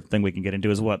another thing we can get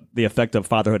into is what the effect of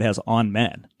fatherhood has on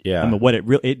men. Yeah. And what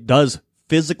it does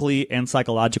physically and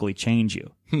psychologically change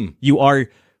you. You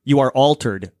are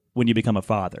altered when you become a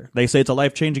father. They say it's a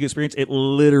life-changing experience. It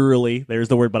literally, there's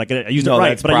the word, but I used it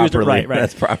right. But I used it right.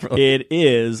 That's properly. It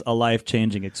is a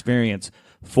life-changing experience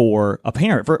for a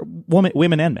parent, for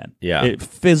women and men. Yeah. It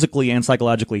physically and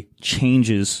psychologically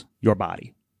changes your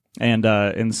body. And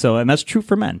that's true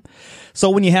for men. So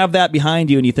when you have that behind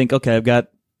you and you think, okay, I've got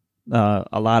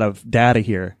a lot of data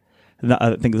here,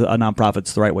 I think a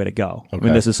nonprofit's the right way to go. Okay. I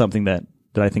mean, this is something that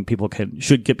I think people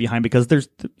should get behind because there's,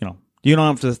 you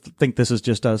don't have to think this is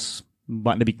just us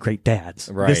wanting to be great dads.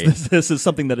 Right. This is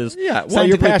something that is you're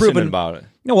passionate proven about it.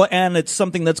 And it's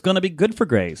something that's going to be good for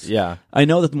Grace. Yeah. I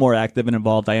know that the more active and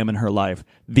involved I am in her life,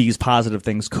 these positive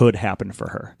things could happen for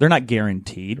her. They're not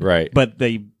guaranteed. Right. But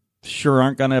they sure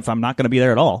aren't going to if I'm not going to be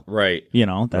there at all. Right.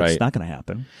 That's not going to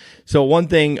happen. So one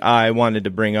thing I wanted to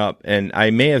bring up, and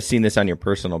I may have seen this on your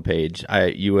personal page,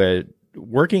 you had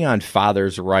working on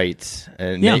fathers' rights,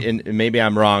 and maybe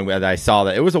I'm wrong, but I saw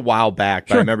that. It was a while back,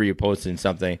 but I remember you posting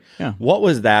something. Yeah. What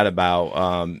was that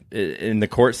about? In the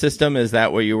court system, is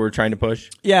that what you were trying to push?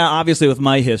 Yeah, obviously with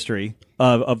my history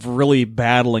of really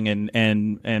battling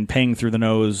and paying through the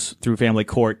nose through family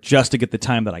court just to get the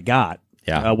time that I got.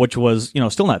 Yeah. Which was,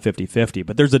 still not 50-50,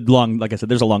 but there's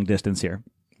a long distance here.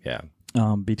 Yeah.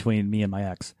 Between me and my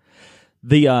ex.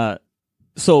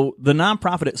 So the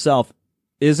nonprofit itself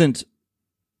isn't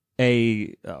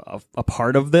a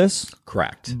part of this.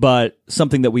 Correct. But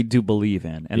something that we do believe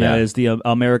in, and that is the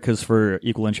Americas for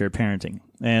Equal and Shared Parenting.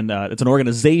 And it's an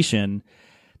organization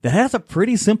that has a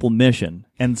pretty simple mission,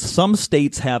 and some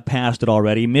states have passed it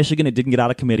already. Michigan, it didn't get out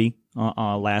of committee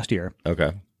last year.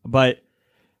 Okay. But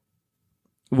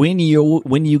when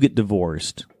you get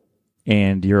divorced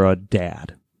and you're a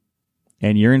dad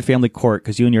and you're in family court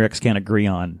because you and your ex can't agree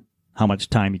on how much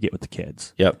time you get with the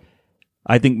kids. Yep.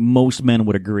 I think most men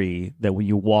would agree that when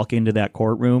you walk into that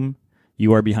courtroom,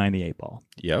 you are behind the eight ball.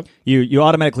 Yep. You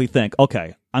automatically think,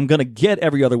 okay, I'm going to get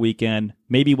every other weekend,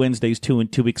 maybe Wednesdays 2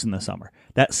 and 2 weeks in the summer.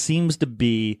 That seems to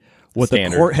be what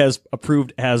standard. The court has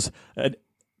approved as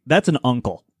that's an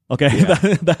uncle. Okay,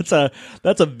 yeah. that's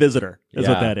a visitor. Is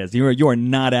what that is. You are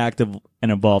not active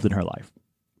and involved in her life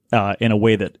in a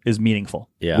way that is meaningful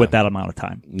with that amount of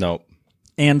time. Nope.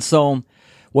 And so,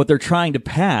 what they're trying to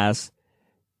pass,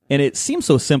 and it seems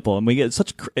so simple, and we get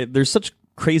there's such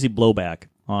crazy blowback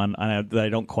on that I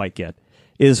don't quite get,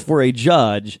 is for a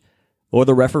judge or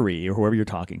the referee or whoever you're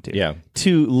talking to,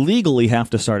 to legally have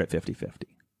to start at 50-50.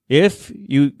 If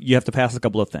you have to pass a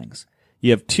couple of things. You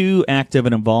have 2 active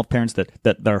and involved parents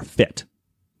that are fit.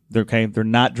 They're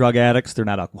not drug addicts. They're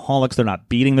not alcoholics. They're not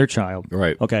beating their child.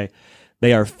 Right. Okay.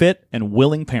 They are fit and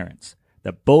willing parents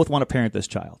that both want to parent this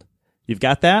child. You've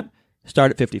got that.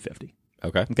 Start at 50-50.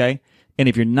 Okay. Okay. And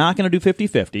if you're not going to do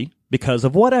 50-50 because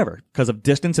of whatever, because of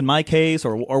distance in my case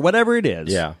or whatever it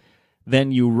is,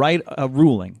 then you write a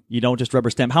ruling. You don't just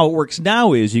rubber stamp. How it works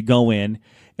now is you go in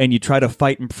and you try to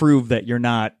fight and prove that you're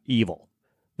not evil.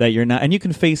 That you're not, and you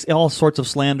can face all sorts of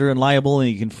slander and libel,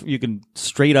 and you can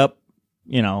straight up,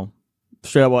 what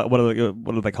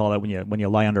do they call that when you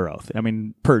lie under oath? I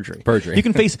mean, perjury. Perjury. You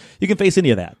can face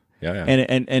any of that. Yeah.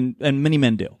 And many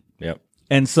men do. Yep.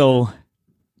 And so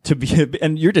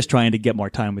and you're just trying to get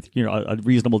more time with a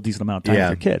reasonable, decent amount of time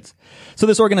with your kids. So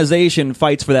this organization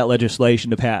fights for that legislation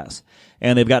to pass,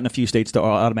 and they've gotten a few states to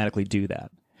automatically do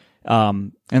that.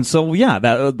 And so,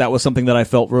 that was something that I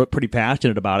felt pretty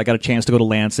passionate about. I got a chance to go to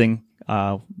Lansing,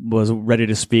 was ready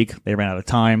to speak. They ran out of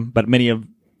time, but many of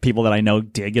people that I know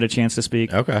did get a chance to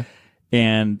speak. Okay.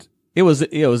 And it was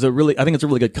a really, I think it's a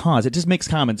really good cause. It just makes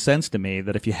common sense to me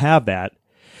that if you have that,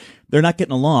 they're not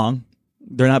getting along,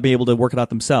 they're not being able to work it out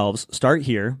themselves. Start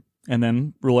here and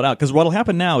then rule it out. Because what'll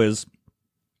happen now is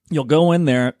you'll go in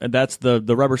there, and that's the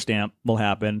rubber stamp will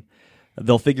happen.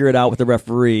 They'll figure it out with the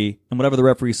referee, and whatever the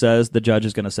referee says, the judge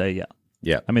is going to say, yeah.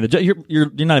 Yeah. I mean, you're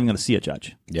not even going to see a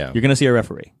judge. Yeah. You're going to see a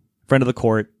referee, friend of the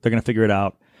court. They're going to figure it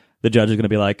out. The judge is going to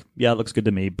be like, yeah, it looks good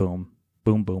to me. Boom,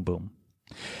 boom, boom, boom.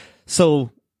 So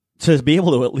to be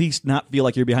able to at least not feel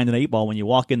like you're behind an 8-ball when you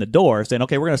walk in the door saying,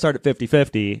 okay, we're going to start at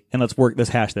 50-50 and let's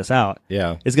hash this out.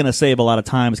 Yeah. It's going to save a lot of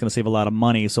time. It's going to save a lot of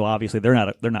money. So obviously they're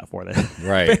not for that.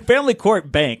 Right. Family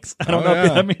court banks. I don't know. Yeah.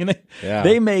 If, I mean,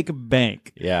 they make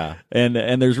bank. Yeah.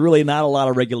 And there's really not a lot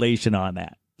of regulation on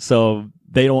that. So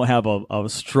they don't have a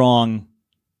strong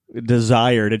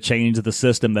desire to change the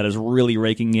system that is really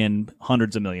raking in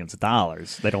hundreds of millions of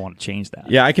dollars. They don't want to change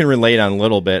that. Yeah, I can relate on a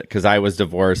little bit because I was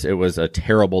divorced. It was a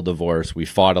terrible divorce. We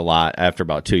fought a lot. After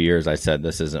about 2 years, I said,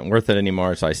 this isn't worth it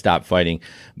anymore, so I stopped fighting.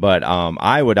 But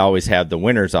I would always have the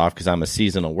winters off because I'm a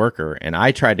seasonal worker, and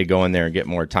I tried to go in there and get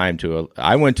more time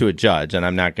I went to a judge, and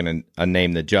I'm not going to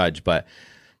name the judge, but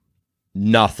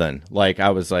nothing. Like,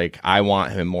 I was like, I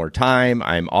want him more time.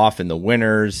 I'm off in the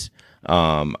winters.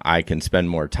 I can spend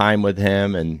more time with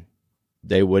him, and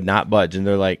they would not budge. And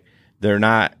they're like, we're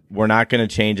not going to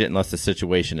change it unless the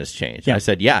situation has changed. Yeah. I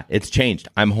said, yeah, it's changed.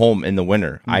 I'm home in the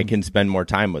winter. Mm-hmm. I can spend more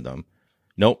time with them.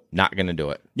 Nope, not going to do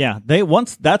it. Yeah.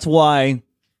 That's why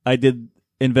I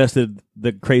invested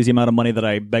the crazy amount of money that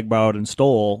I begged, borrowed, and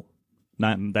stole.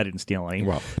 I didn't steal any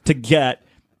to get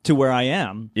to where I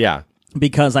am. Yeah.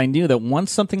 Because I knew that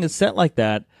once something is set like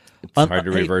that, it's hard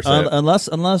to reverse it.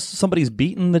 Unless somebody's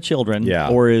beaten the children,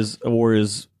 or is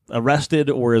arrested,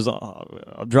 or is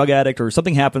a drug addict, or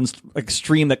something happens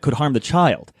extreme that could harm the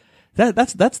child.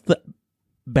 That's the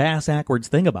bass-ackwards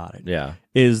thing about it. Yeah,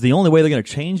 is the only way they're going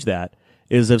to change that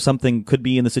is if something could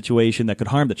be in the situation that could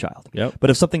harm the child. Yep. But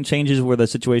if something changes where the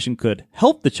situation could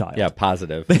help the child,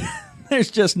 positive.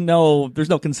 there's no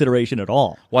consideration at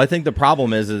all. Well, I think the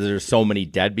problem is there's so many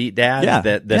deadbeat dads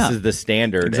that this is the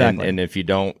standard. Exactly. And if you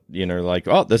don't, like,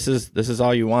 oh, this is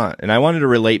all you want. And I wanted to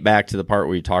relate back to the part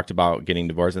where you talked about getting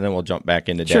divorced, and then we'll jump back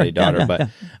into daddy-daughter. But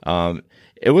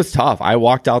it was tough. I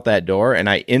walked out that door, and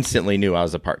I instantly knew I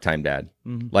was a part-time dad.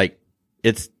 Mm-hmm. Like,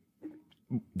 it's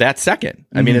that second.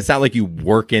 Mm-hmm. I mean, it's not like you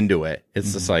work into it.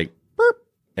 It's just like, burp,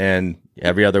 and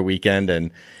every other weekend,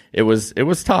 and it was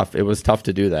tough. It was tough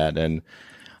to do that. And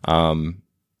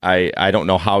I don't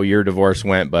know how your divorce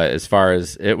went, but as far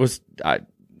as it was,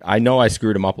 I know I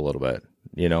screwed him up a little bit.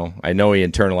 I know he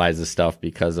internalizes stuff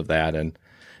because of that. And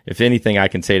if anything I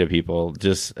can say to people,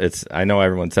 I know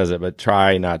everyone says it, but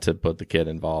try not to put the kid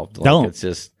involved. Like, don't. It's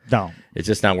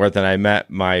just not worth it. I met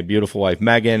my beautiful wife,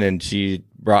 Megan, and she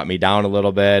brought me down a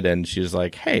little bit, and she was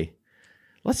like, hey,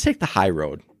 let's take the high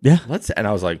road. Yeah. And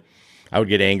I was like, I would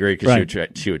get angry because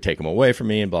she would take them away from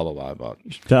me and blah, blah, blah.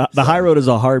 The high road is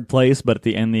a hard place, but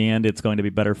in the end, it's going to be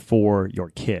better for your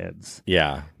kids.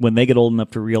 Yeah. When they get old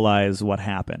enough to realize what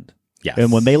happened. Yes.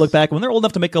 And when they look back, when they're old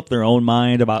enough to make up their own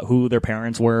mind about who their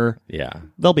parents were,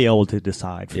 they'll be able to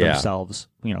decide for themselves,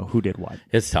 who did what.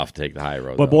 It's tough to take the high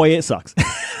road. But boy, it sucks.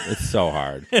 It's so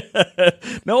hard.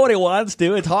 Nobody wants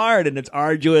to. It's hard, and it's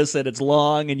arduous, and it's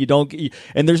long, and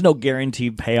and there's no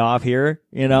guaranteed payoff here.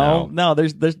 No,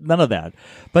 there's none of that.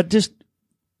 But just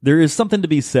there is something to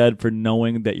be said for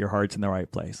knowing that your heart's in the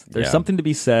right place. There's something to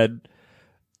be said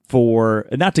for,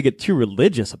 and not to get too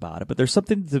religious about it, but there's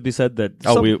something to be said that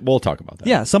we'll talk about that.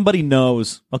 Yeah, somebody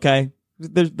knows. Okay,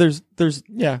 there's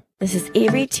This is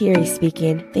Avery Thierry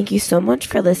speaking. Thank you so much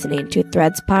for listening to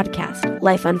Threads podcast,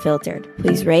 Life Unfiltered.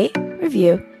 Please rate,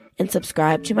 review, and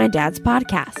subscribe to my dad's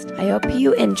podcast. I hope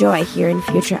you enjoy hearing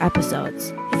future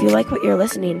episodes. If you like what you're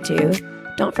listening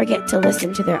to, don't forget to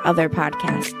listen to their other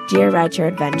podcast, Dear Rideshare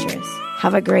Adventures.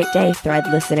 Have a great day, Thread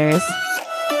listeners.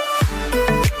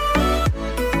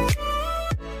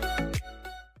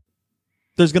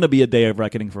 There's going to be a day of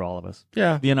reckoning for all of us.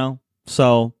 Yeah.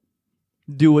 So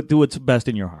do what's best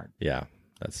in your heart. Yeah,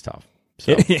 that's tough.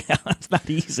 So. Yeah, it's not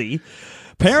easy.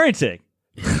 Parenting.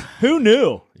 Who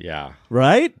knew? Yeah.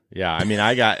 Right? Yeah. I mean,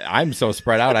 I'm so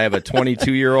spread out. I have a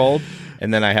 22-year-old,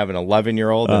 and then I have an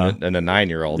 11-year-old and a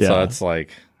 9-year-old. Yeah. So it's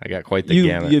like, I got quite the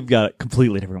gamut. You've got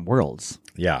completely different worlds.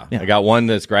 Yeah. I got one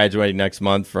that's graduating next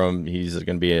month he's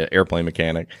going to be an airplane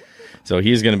mechanic. So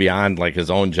he's going to be on like his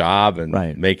own job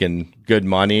and making good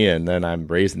money. And then I'm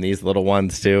raising these little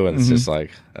ones too. And it's just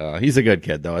like, he's a good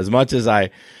kid though. As much as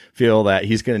I feel that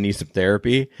he's going to need some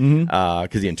therapy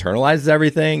because he internalizes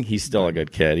everything, he's still a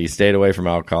good kid. He stayed away from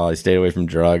alcohol. He stayed away from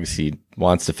drugs. He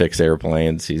wants to fix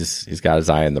airplanes. He's got his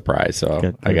eye on the prize. So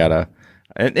good. I got to,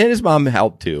 and his mom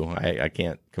helped too. I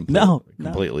can't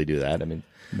completely do that. I mean,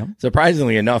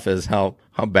 surprisingly enough is how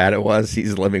bad it was.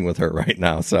 He's living with her right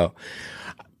now. So,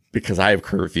 because I have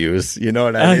curfews, you know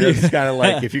what I mean? It's kind of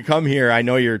like, if you come here, I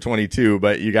know you're 22,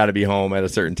 but you got to be home at a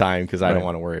certain time because I don't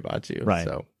want to worry about you. Right.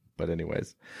 So, but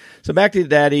anyways, so back to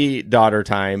daddy-daughter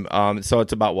time. So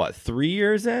it's about what, 3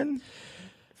 years in?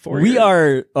 4 years? We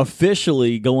are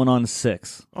officially going on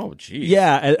 6. Oh, geez.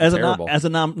 Yeah, as a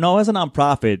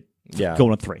nonprofit,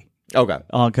 going on 3. Okay.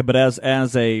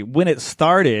 But when it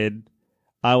started,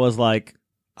 I was like,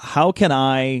 how can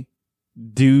I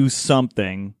do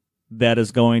something that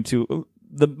is going to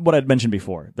what I'd mentioned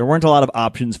before? There weren't a lot of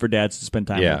options for dads to spend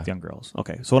time with young girls.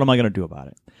 Okay, so what am I going to do about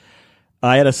it?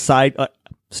 I had a side,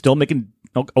 still making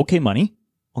okay money.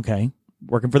 Okay,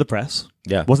 working for the press.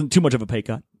 Yeah, wasn't too much of a pay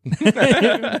cut.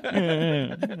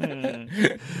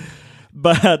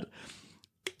 but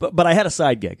I had a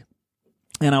side gig,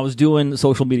 and I was doing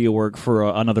social media work for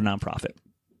another nonprofit,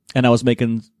 and I was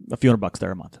making a few $100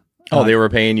 there a month. Oh, they were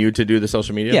paying you to do the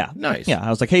social media? Yeah. Nice. Yeah. I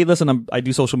was like, hey, listen, I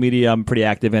do social media. I'm pretty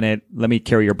active in it. Let me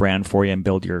carry your brand for you and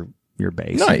build your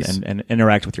base and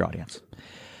interact with your audience.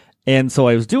 And so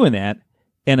I was doing that,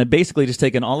 and I basically just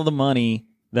taking all of the money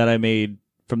that I made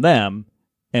from them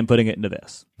and putting it into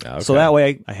this. Okay. So that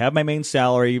way I have my main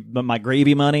salary, but my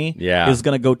gravy money is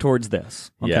going to go towards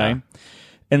this. Okay. Yeah.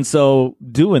 And so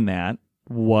doing that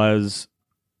was,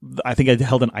 I think I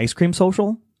held an ice cream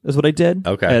social. Is what I did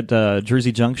at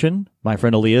Jersey Junction. My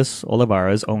friend Elias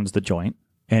Olivares owns the joint,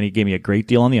 and he gave me a great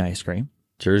deal on the ice cream.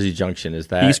 Jersey Junction, is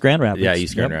that? East Grand Rapids. Yeah,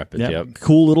 East Grand Rapids, yep.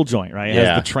 Cool little joint, right? It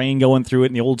has the train going through it,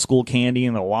 and the old school candy,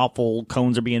 and the waffle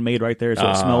cones are being made right there,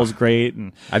 so it smells great.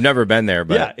 And I've never been there,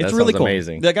 but it's really cool.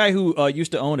 Amazing. The guy who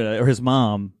used to own it, or his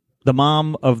mom, the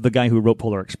mom of the guy who wrote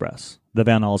Polar Express, the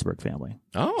Van Allsburg family.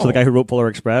 Oh. So the guy who wrote Polar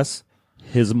Express,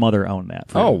 his mother owned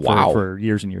that for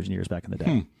years and years and years back in the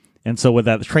day. And so with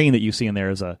that, the train that you see in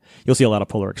there you'll see a lot of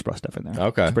Polar Express stuff in there.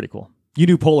 Okay. It's pretty cool. You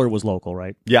knew Polar was local,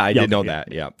 right? Yeah, I did know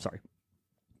that. Yeah. Sorry.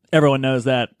 Everyone knows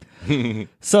that.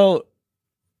 So,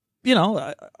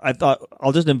 I thought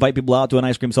I'll just invite people out to an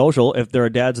ice cream social. If there are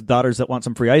dads and daughters that want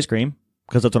some free ice cream,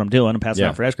 because that's what I'm doing. I'm passing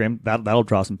out free ice cream. That'll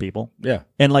draw some people. Yeah.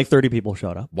 And like 30 people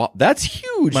showed up. Wow, that's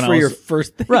huge for your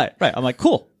first thing. Right. I'm like,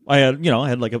 cool. I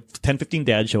had like a 10, 15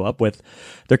 dads show up with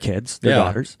their kids, their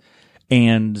daughters.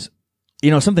 And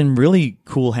something really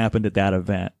cool happened at that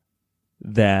event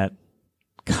that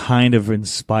kind of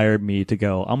inspired me to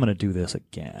go, I'm going to do this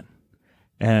again.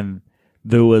 And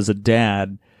there was a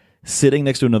dad sitting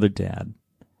next to another dad,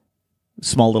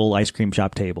 small little ice cream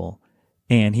shop table.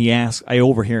 And he asked, I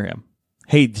overhear him,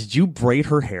 hey, did you braid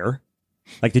her hair?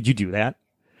 Like, did you do that?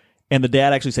 And the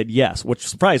dad actually said yes, which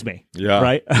surprised me. Yeah.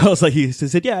 Right? I was like, he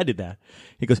said, yeah, I did that.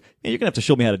 He goes, you're going to have to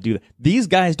show me how to do that. These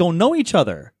guys don't know each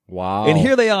other. Wow. And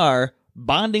here they are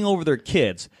bonding over their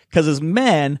kids. Because as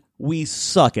men, we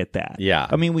suck at that. Yeah.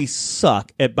 I mean, we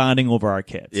suck at bonding over our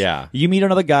kids. Yeah. You meet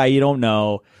another guy you don't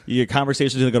know, your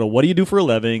conversation is going to go to, what do you do for a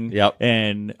living? Yep.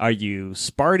 And are you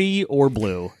Sparty or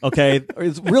Blue? Okay.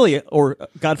 It's really, or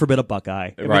God forbid, a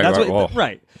Buckeye. I mean,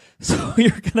 right. So you're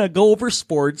going to go over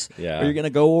sports, or you're going to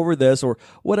go over this, or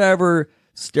whatever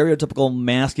stereotypical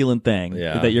masculine thing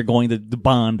that you're going to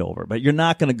bond over. But you're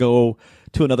not going to go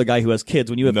to another guy who has kids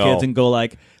when you have kids and go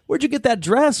like, where'd you get that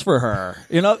dress for her?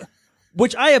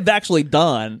 Which I have actually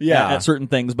done at certain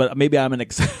things, but maybe I'm an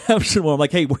exception where I'm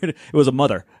like, hey, it was a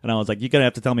mother. And I was like, you're going to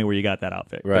have to tell me where you got that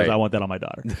outfit, because I want that on my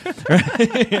daughter.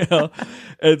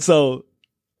 And so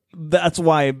that's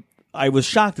why I was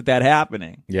shocked at that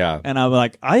happening. Yeah. And I'm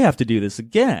like, I have to do this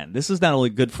again. This is not only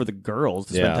good for the girls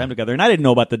to spend time together. And I didn't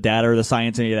know about the data or the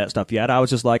science, any of that stuff yet. I was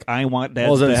just like, I want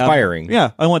dads to inspiring.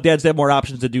 I want dads to have more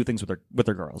options to do things with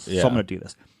their girls. Yeah. So I'm going to do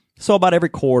this. So about every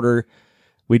quarter,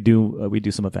 we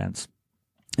do some events.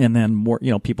 And then more,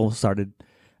 people started,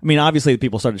 obviously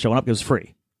people started showing up because it was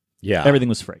free. Yeah. Everything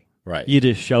was free. Right. You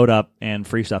just showed up and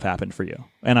free stuff happened for you.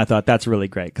 And I thought that's really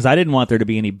great, because I didn't want there to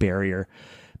be any barrier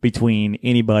between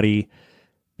anybody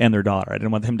and their daughter. I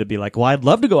didn't want him to be like, well, I'd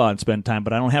love to go out and spend time,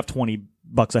 but I don't have 20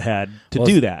 $5 a head to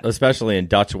do that. Especially in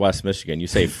Dutch West Michigan. You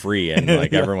say free and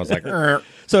like everyone's like, "Arr."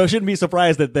 So I shouldn't be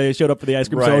surprised that they showed up for the ice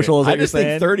cream social. Is what I just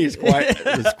think 30 is quite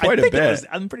a bit.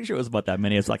 I'm pretty sure it was about that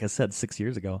many. It's like I said, 6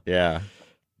 years ago. Yeah.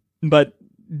 But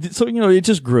so, it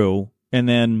just grew. And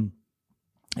then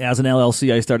as an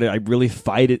LLC,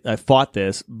 I fought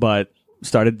this, but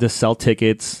started to sell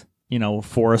tickets,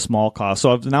 for a small cost.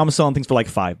 So now I'm selling things for like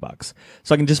 $5.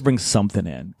 So I can just bring something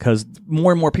in because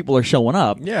more and more people are showing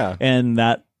up. Yeah. And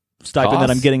that stipend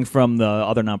that I'm getting from the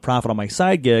other nonprofit on my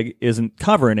side gig isn't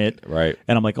covering it. Right.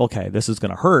 And I'm like, okay, this is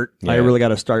going to hurt. Yeah. I really got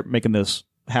to start making this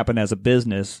happen as a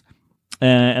business.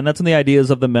 And that's when the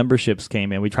ideas of the memberships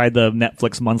came in. We tried the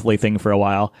Netflix monthly thing for a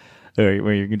while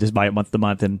where you can just buy it month to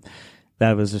month. And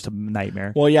that was just a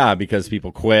nightmare. Well, yeah, because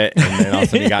people quit and then all of a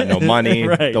sudden you got no money.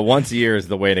 Right. The once a year is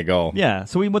the way to go. Yeah.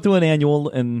 So we went through an annual,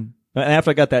 and after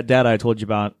I got that data I told you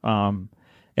about, and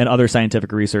other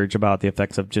scientific research about the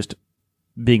effects of just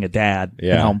being a dad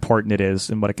and how important it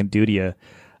is and what it can do to you,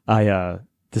 I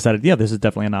decided, this is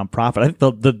definitely a nonprofit. I think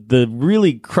the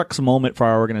really crux moment for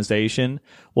our organization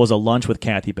was a lunch with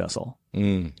Kathy Bissell.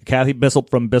 Kathy Bissell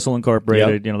from Bissell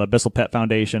Incorporated, the Bissell Pet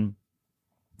Foundation.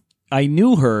 I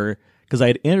knew her because I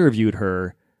had interviewed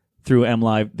her through the M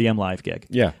Live gig.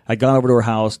 Yeah. I'd gone over to her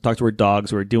house, talked to her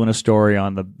dogs. We were doing a story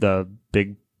on the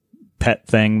big pet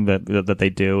thing that they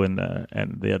do, and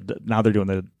now they're doing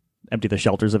the empty the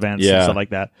shelters events and stuff like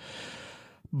that.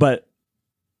 But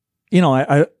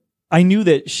I knew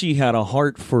that she had a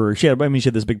heart for she had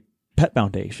this big pet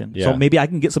foundation. Yeah. So maybe I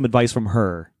can get some advice from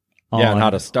her. On how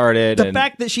to start it. The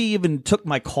fact that she even took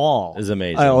my call is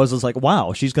amazing. I was just like,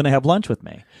 wow, she's going to have lunch with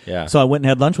me. Yeah. So I went and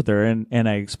had lunch with her, and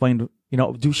I explained,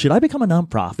 should I become a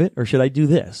nonprofit or should I do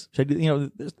this? Should I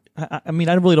do, I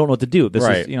really don't know what to do. This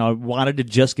is, I wanted to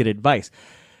just get advice.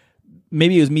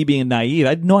 Maybe it was me being naive. I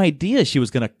had no idea she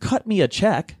was going to cut me a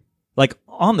check, like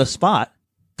on the spot,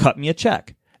 cut me a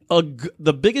check.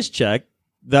 The biggest check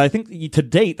that I think to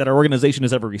date that our organization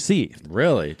has ever received.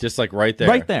 Really? Just like right there?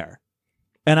 Right there.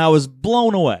 And I was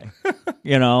blown away,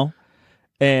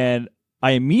 and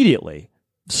I immediately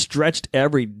stretched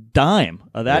every dime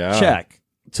of that check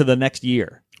to the next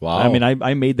year. Wow.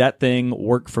 I made that thing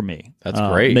work for me. That's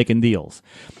great. Making deals.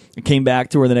 I came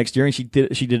back to her the next year and she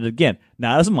did it again.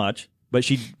 Not as much, but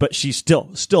she's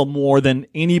still more than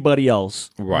anybody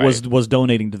else was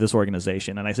donating to this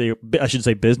organization. And I should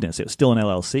say business. It was still an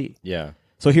LLC. Yeah.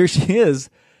 So here she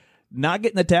is. Not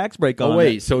getting the tax break on it. Oh,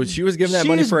 wait. So she was giving that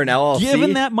money for an LLC?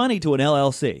 Giving that money to an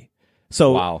LLC.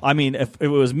 So, wow. If it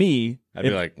was me, I'd be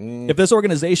like, if this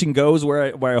organization goes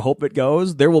where I hope it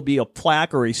goes, there will be a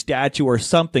plaque or a statue or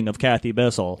something of Kathy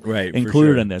Bissell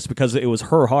included in this because it was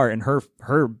her heart and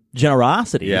her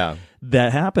generosity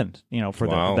that happened,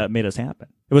 that made us happen.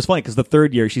 It was funny because the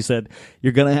third year she said,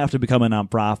 "You're going to have to become a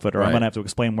nonprofit, or I'm going to have to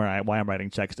explain why I'm writing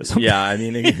checks to somebody." Yeah,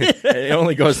 it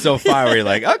only goes so far where you're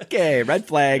like, "Okay, red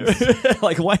flags."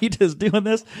 Like, why are you just doing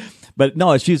this? But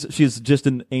no, she's just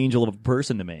an angel of a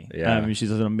person to me. Yeah,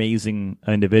 she's an amazing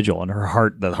individual, and her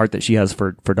heart, the heart that she has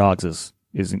for dogs,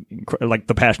 is like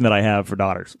the passion that I have for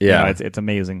daughters. Yeah, it's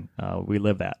amazing. We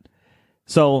live that.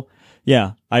 So.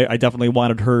 Yeah, I definitely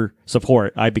wanted her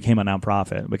support. I became a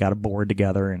nonprofit. We got a board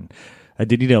together, and I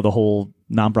did, the whole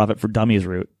nonprofit for dummies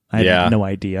route. I had no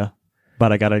idea,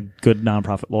 but I got a good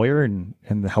nonprofit lawyer and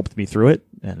helped me through it.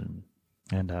 And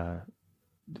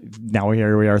now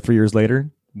here we are 3 years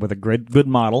later with a good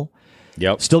model.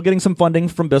 Yep. Still getting some funding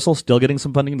from Bissell. Still getting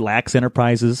some funding. Lax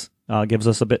Enterprises gives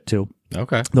us a bit too.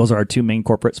 Okay. Those are our two main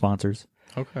corporate sponsors.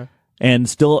 Okay. And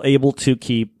still able to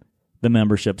keep the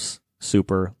memberships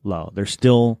super low. There's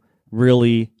still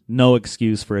really no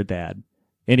excuse for a dad.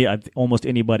 Almost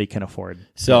anybody can afford.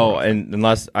 So, and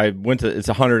unless I went to, it's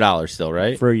 $100 still,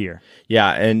 right? For a year. Yeah.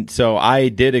 And so I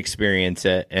did experience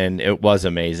it and it was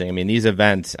amazing. These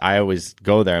events, I always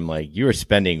go there. I'm like, you are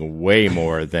spending way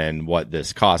more than what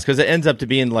this costs. Cause it ends up to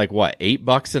being like what,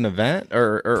 $8 an event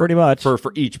or pretty much for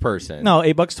each person. No,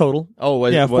 $8 total. Oh,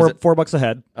 was it $4 a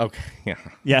head. Okay.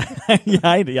 Yeah.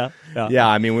 Yeah.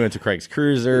 Yeah. We went to Craig's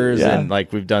Cruisers and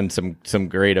like, we've done some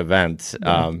great events.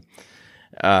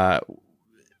 Yeah.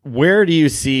 Where do you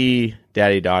see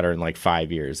daddy daughter in like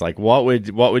 5 years? Like what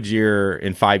would your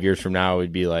in 5 years from now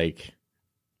would be like?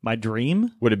 My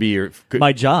dream? Would it be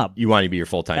my job? You want to be your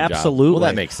full-time job? Absolutely. Well,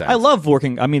 that makes sense. I love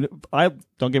working. I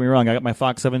don't get me wrong. I got my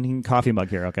Fox 17 coffee mug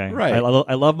here. Okay. Right.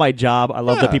 I love my job. I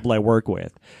love the people I work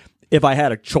with. If I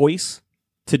had a choice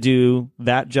to do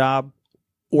that job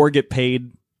or get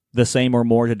paid the same or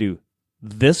more to do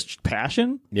this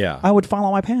passion, I would follow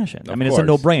my passion. It's a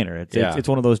no-brainer. It's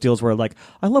one of those deals where like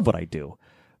I love what I do,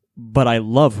 but I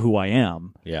love who I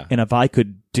am. Yeah. And if I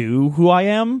could do who I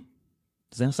am,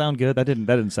 Does that sound good? That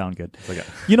didn't sound good.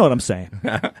 You know what I'm saying?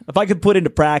 If I could put into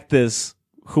practice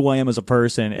who I am as a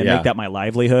person and make that my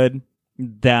livelihood,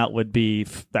 that would be.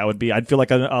 I'd feel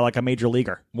like a major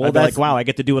leaguer. Well, I'd be like, wow, I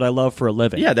get to do what I love for a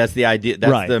living. Yeah, that's the idea.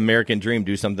 That's the American dream.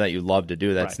 Do something that you love to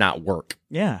do. That's not work.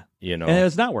 Yeah. You know, and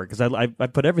it's not work because I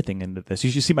put everything into this. You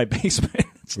should see my basement.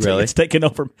 Really? It's taken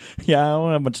over. Yeah, I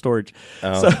don't have much storage.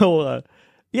 So,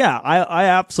 I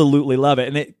absolutely love it.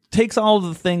 And it takes all of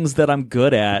the things that I'm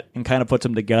good at and kind of puts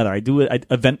them together. I do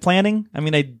event planning. I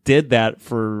mean, I did that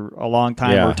for a long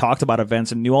time where I talked about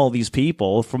events and knew all these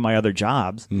people from my other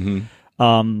jobs.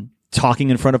 Mm-hmm. Talking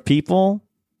in front of people,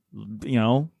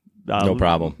 no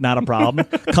problem. Not a problem.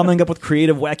 Coming up with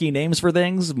creative, wacky names for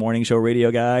things. Morning show radio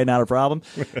guy, not a problem.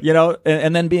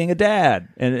 And then being a dad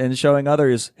and showing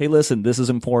others, hey, listen, this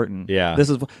is important. Yeah.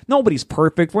 Nobody's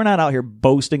perfect. We're not out here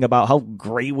boasting about how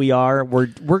great we are.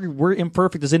 We're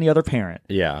imperfect as any other parent.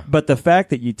 Yeah. But the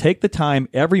fact that you take the time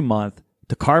every month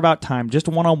to carve out time just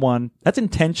one-on-one, that's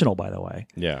intentional, by the way.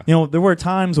 Yeah. There were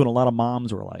times when a lot of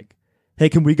moms were like, hey,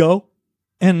 can we go?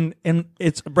 And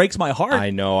it breaks my heart.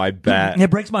 I know, I bet. It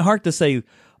breaks my heart to say,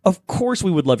 of course we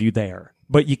would love you there,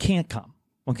 but you can't come,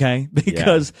 okay?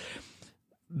 Because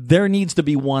there needs to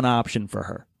be one option for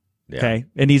her, okay?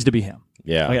 It needs to be him.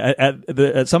 Yeah.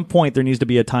 At some point, there needs to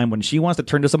be a time when she wants to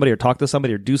turn to somebody or talk to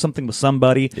somebody or do something with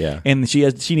somebody, and she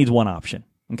needs one option,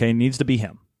 okay? It needs to be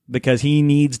him because he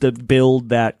needs to build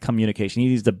that communication. He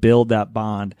needs to build that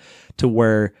bond to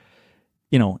where,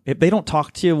 if they don't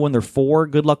talk to you when they're 4,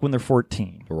 good luck when they're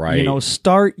 14. Right.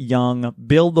 Start young,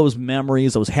 build those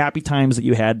memories, those happy times that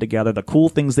you had together, the cool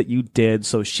things that you did,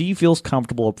 so she feels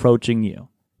comfortable approaching you.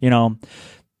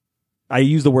 I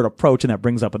use the word approach, and that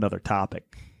brings up another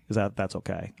topic. That's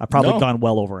okay? I've probably gone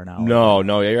well over an hour.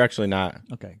 No, you're actually not.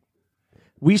 Okay.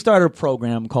 We started a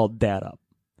program called Dad Up.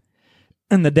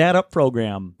 And the Dad Up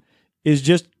program is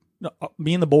just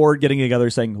me and the board getting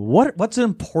together saying, what's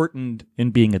important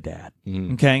in being a dad?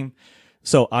 Mm-hmm. Okay?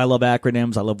 So I love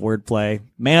acronyms. I love wordplay.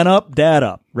 Man up, dad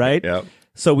up, right? Yep.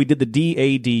 So we did the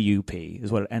DADUP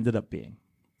is what it ended up being.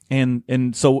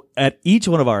 And so at each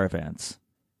one of our events,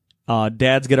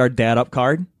 dads get our Dad Up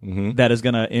card that is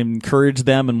going to encourage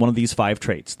them in one of these 5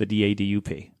 traits, the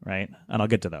DADUP, right? And I'll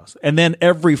get to those. And then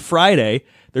every Friday,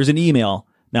 there's an email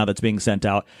now that's being sent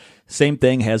out. Same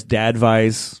thing, has dad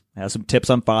advice, has some tips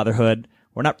on fatherhood.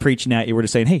 We're not preaching at you. We're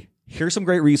just saying, hey, here's some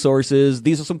great resources.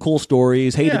 These are some cool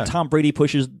stories. Hey, did Tom Brady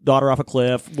push his daughter off a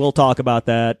cliff? We'll talk about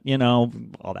that,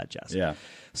 all that jazz. Yeah.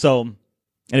 So, and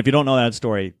if you don't know that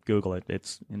story, Google it.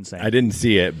 It's insane. I didn't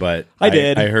see it, but I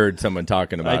did. I heard someone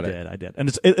talking about it. I did.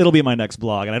 And it'll be my next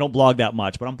blog. And I don't blog that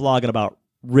much, but I'm blogging about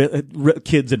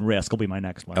kids in risk will be my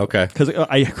next one. Okay. Because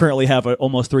I currently have an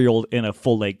almost 3-year-old in a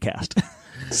full leg cast.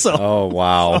 So, oh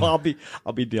wow! So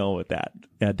I'll be dealing with that.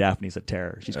 Yeah, Daphne's a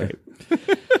terror. She's great.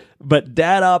 But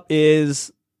Dad Up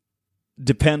is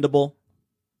dependable,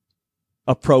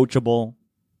 approachable,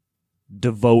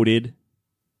 devoted,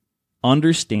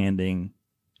 understanding,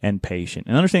 and patient.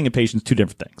 And understanding and patience, 2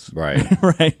 different things. Right.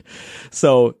 Right.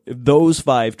 So those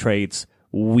 5 traits,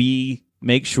 we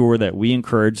make sure that we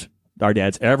encourage our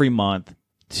dads every month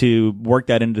to work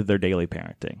that into their daily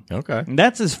parenting. Okay. And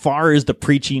that's as far as the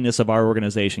preachiness of our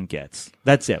organization gets.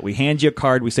 That's it. We hand you a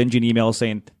card. We send you an email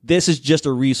saying, this is just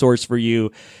a resource for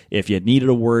you. If you needed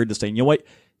a word to say, you know what?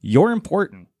 You're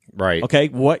important. Right. Okay.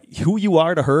 Who you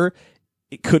are to her,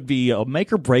 it could be a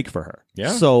make or break for her.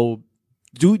 Yeah. So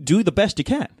do the best you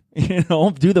can.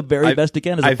 Do the very best you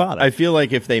can as a father. I feel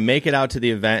like if they make it out to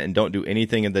the event and don't do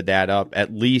anything in the Dad Up,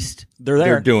 at least they're there.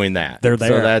 They're doing that. They're there.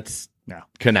 So that's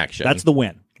connection. That's the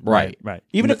win. Right.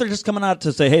 Even if they're just coming out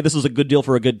to say, hey, this is a good deal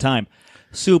for a good time.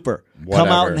 Super. Whatever.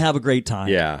 Come out and have a great time.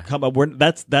 Yeah. Come out.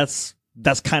 That's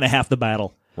kind of half the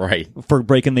battle. Right. For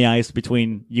breaking the ice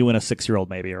between you and a 6-year-old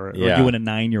maybe, or you and a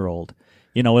 9-year-old.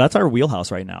 That's our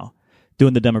wheelhouse right now.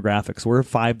 Doing the demographics. We're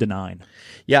 5 to 9.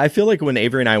 Yeah, I feel like when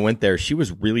Avery and I went there, she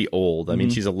was really old. I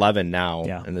mean, she's 11 now,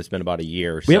 and it's been about a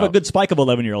year. We have a good spike of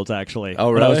 11-year-olds, actually. Oh,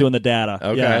 really? When I was doing the data.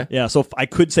 Okay. Yeah, so I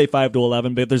could say 5 to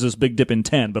 11, but there's this big dip in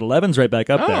 10. But 11's right back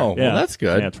up there. Oh, well, that's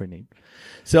good. Yeah, that's pretty neat.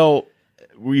 So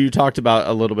you talked about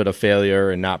a little bit of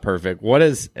failure and not perfect. What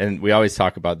is, and we always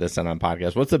talk about this on our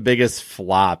podcast, what's the biggest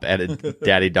flop at a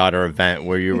daddy-daughter event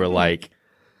where you were like,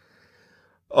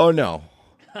 oh, no.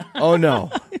 Oh,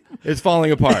 no. It's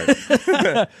falling apart.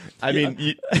 I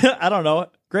mean, I don't know.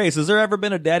 Grace, has there ever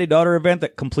been a daddy-daughter event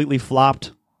that completely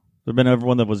flopped? There been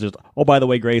everyone that was just, oh, by the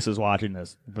way, Grace is watching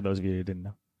this, for those of you who didn't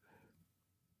know.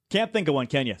 Can't think of one,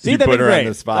 can you? See, you that'd put be her great. on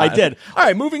the spot. I did. All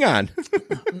right, moving on.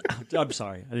 I'm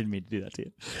sorry. I didn't mean to do that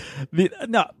to you.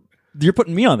 No, you're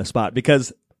putting me on the spot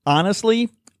because, honestly,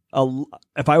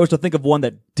 if I was to think of one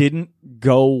that didn't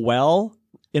go well,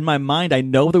 in my mind, I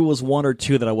know there was one or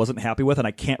two that I wasn't happy with, and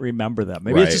I can't remember them.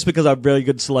 Maybe it's just because I have very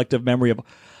good selective memory.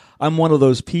 I'm one of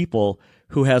those people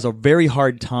who has a very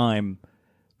hard time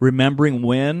remembering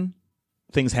when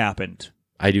things happened.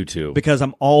 I do too. Because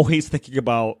I'm always thinking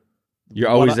about... You're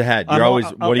always ahead. You're always,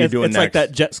 what are you doing next? It's like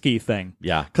that jet ski thing.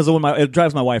 Yeah. Because it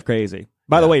drives my wife crazy.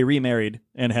 By the way, remarried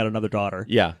and had another daughter.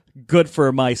 Yeah. Good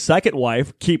for my second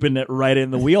wife, keeping it right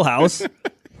in the wheelhouse.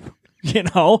 You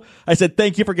know, I said,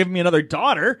 thank you for giving me another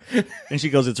daughter. And she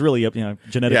goes, it's really up,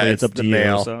 genetically, it's up to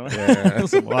male. you. So, Yeah.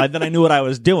 so then I knew what I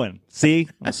was doing. See,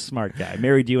 I'm a smart guy.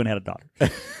 Married you and had a daughter.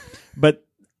 But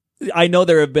I know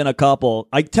there have been a couple.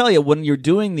 I tell you, when you're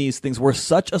doing these things, we're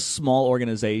such a small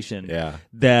organization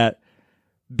that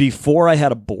before I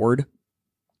had a board,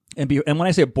 and when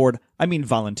I say a board, I mean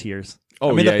volunteers. Oh,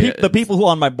 I mean, the people who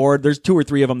are on my board, there's 2 or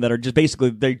 3 of them that are just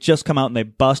basically, they just come out and they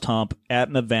bust hump at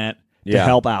an event to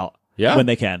help out when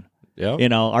they can. Yeah.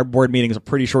 Our board meetings are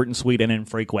pretty short and sweet and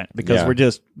infrequent because we're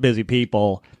just busy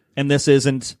people. And this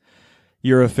isn't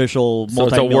your official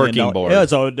multi-million it's a working board. Yeah,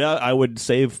 so I would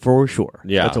say for sure.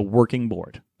 Yeah. It's a working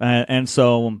board. And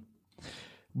so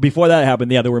before that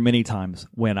happened, there were many times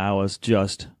when I was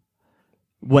just,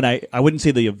 when I wouldn't say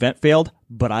the event failed,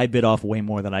 but I bit off way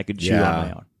more than I could chew on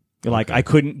my own. Like, I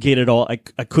couldn't get it all.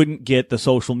 I couldn't get the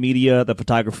social media, the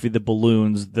photography, the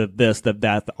balloons, the this, the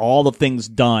that, all the things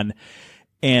done,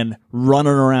 and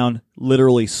running around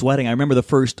literally sweating. I remember the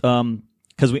first,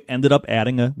 because we ended up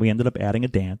adding a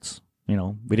dance.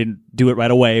 We didn't do it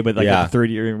right away, but the third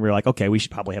year, we were like, okay, we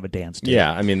should probably have a dance too.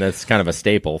 Yeah, I mean, that's kind of a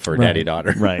staple for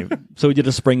daddy-daughter. Right. So we did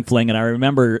a spring fling, and I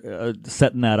remember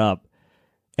setting that up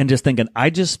and just thinking,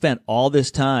 I just spent all this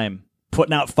time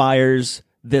putting out fires.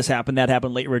 This happened, that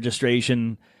happened, late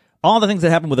registration, all the things that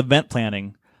happened with event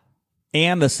planning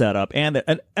and the setup. And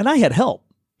I had help.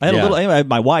 I had I had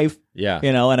my wife,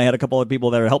 and I had a couple of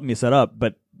people that were helping me set up,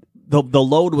 but the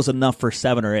load was enough for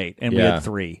 7 or 8, and we had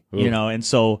 3, and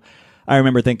so I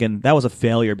remember thinking that was a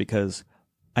failure because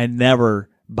I never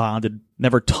bonded,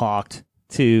 never talked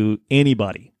to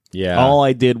anybody. Yeah. All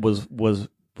I did was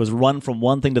run from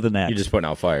one thing to the next. You're just putting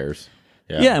out fires.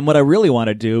 Yeah, and what I really want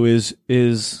to do is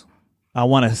I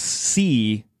want to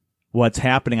see what's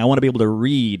happening. I want to be able to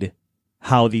read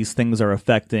how these things are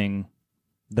affecting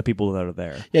the people that are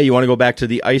there. Yeah, you want to go back to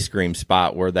the ice cream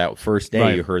spot where that first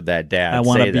day you heard that dad say that. I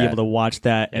want to be able to watch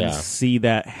that and see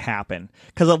that happen.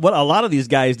 Because what a lot of these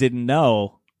guys didn't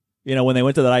know, when they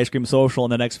went to that ice cream social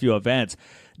and the next few events,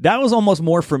 that was almost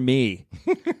more for me.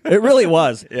 It really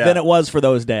was than it was for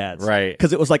those dads. Right.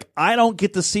 Because it was like, I don't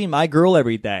get to see my girl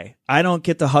every day. I don't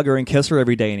get to hug her and kiss her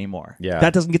every day anymore. Yeah.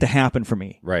 That doesn't get to happen for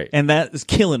me. Right. And that is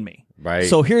killing me. Right.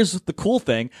 So here's the cool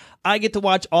thing. I get to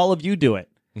watch all of you do it.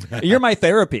 You're my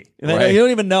therapy. Right. You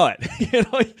don't even know it.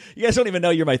 You guys don't even know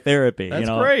you're my therapy. That's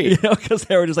great. Because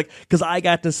they were just like, because I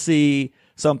got to see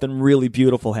something really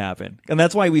beautiful happen. And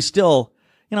that's why we still...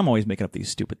 I'm always making up these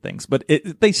stupid things, but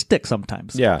they stick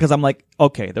sometimes. Yeah. Because I'm like,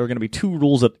 okay, there are going to be 2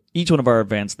 rules at each one of our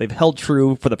events. They've held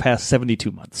true for the past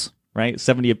 72 months, right?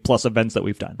 70 plus events that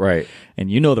we've done. Right.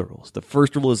 And you know the rules. The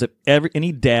first rule is that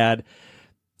any dad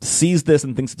sees this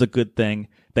and thinks it's a good thing,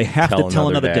 they have to tell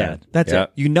another dad. That's it.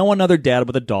 You know another dad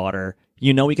with a daughter.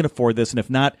 You know he can afford this, and if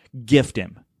not, gift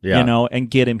him. Yeah.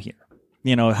 And get him here.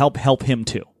 Help him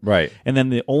too. Right. And then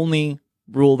the only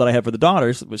rule that I have for the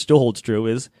daughters, which still holds true,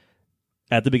 is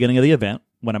at the beginning of the event,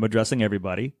 when I'm addressing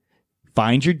everybody,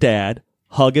 find your dad,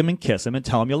 hug him and kiss him, and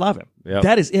tell him you love him. Yep.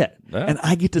 That is it. Yeah. And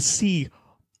I get to see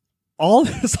all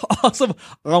this awesome...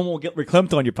 I won't get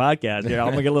reclamped on your podcast here. I'm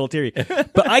going to get a little teary.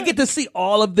 But I get to see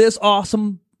all of this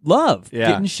awesome love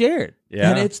getting shared.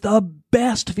 Yeah. And it's the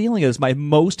best feeling. It's my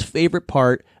most favorite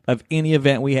part of any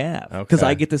event we have. Because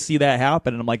I get to see that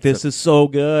happen. And I'm like, this is so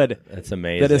good. That's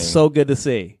amazing. That is so good to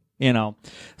see.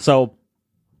 So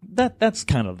that's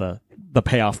kind of the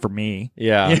payoff for me.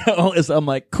 Yeah. Is I'm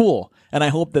like, cool. And I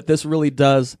hope that this really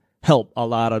does help a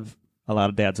lot of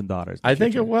dads and daughters. I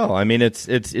think it will. I mean, it's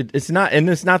not, and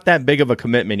it's not that big of a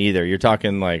commitment either. You're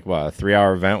talking like what, a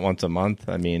 3-hour event once a month.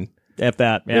 I mean, if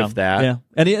that, yeah.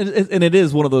 And it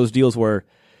is one of those deals where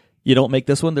you don't make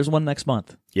this one, there's one next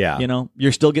month. Yeah.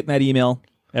 You're still getting that email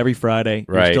every Friday.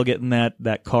 Right. You're still getting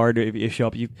that card if you show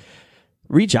up. You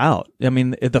reach out. I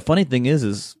mean, the funny thing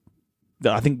is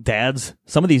I think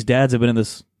some of these dads have been in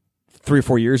this 3 or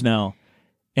 4 years now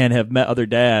and have met other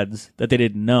dads that they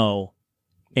didn't know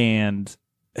and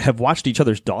have watched each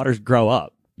other's daughters grow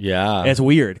up. Yeah. It's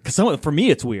weird. Because for me,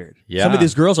 it's weird. Yeah. Some of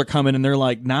these girls are coming and they're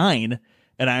like 9,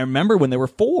 and I remember when they were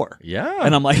 4. Yeah.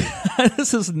 And I'm like,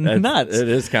 this is nuts. It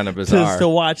is kind of bizarre. To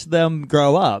watch them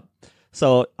grow up.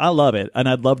 So I love it, and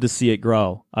I'd love to see it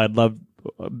grow. I'd love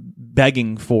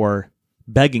begging for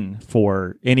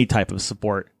any type of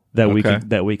support that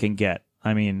we can get.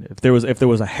 I mean, if there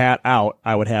was a hat out,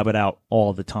 I would have it out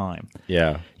all the time.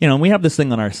 Yeah. And we have this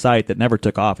thing on our site that never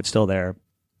took off. It's still there,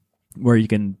 where you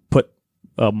can put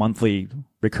a monthly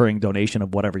recurring donation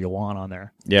of whatever you want on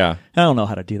there. Yeah. I don't know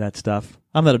how to do that stuff.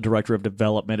 I'm not a director of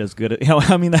development as good at,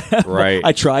 I mean, right.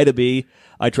 I try to be.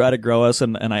 I try to grow us,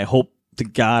 and I hope to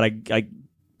God, I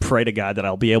pray to God that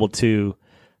I'll be able to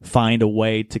find a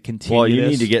way to continue. Well, you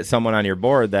this. need to get someone on your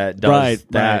board that does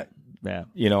that. Right.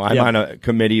 Yeah. I'm on a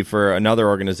committee for another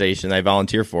organization I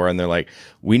volunteer for, and they're like,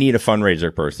 we need a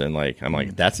fundraiser person. Like, I'm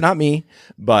like, that's not me,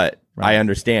 but I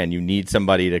understand you need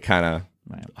somebody to kind of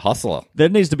hustle. There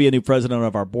needs to be a new president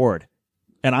of our board,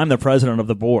 and I'm the president of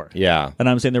the board. Yeah. And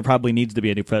I'm saying there probably needs to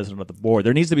be a new president of the board.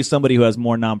 There needs to be somebody who has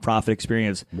more nonprofit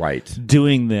experience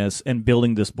doing this and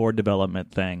building this board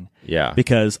development thing. Yeah.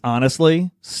 Because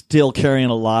honestly, still carrying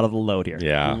a lot of the load here.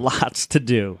 Yeah. Lots to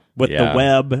do with the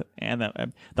web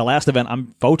and the last event.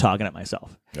 I'm photogging it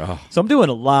myself. Oh. So I'm doing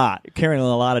a lot, carrying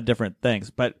a lot of different things.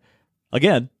 But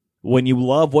again, when you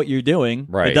love what you're doing,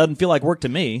 it doesn't feel like work to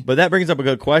me. But that brings up a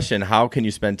good question. How can you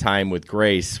spend time with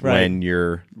Grace when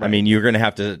you're, I mean, you're going to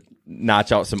have to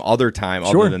notch out some other time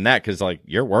other than that because, like,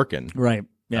 you're working. Right.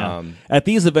 Yeah. At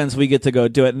these events, we get to go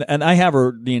do it. And I have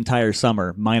her the entire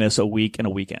summer minus a week and a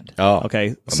weekend. Oh,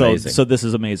 okay. Amazing. So this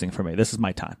is amazing for me. This is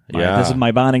my time. Yeah. This is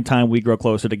my bonding time. We grow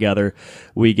closer together.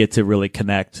 We get to really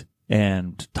connect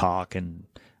and talk and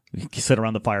sit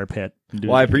around the fire pit.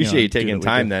 Well, I appreciate you taking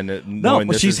time then. No,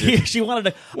 she's here. She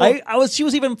wanted to. Well, she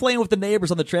was even playing with the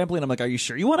neighbors on the trampoline. I'm like, "Are you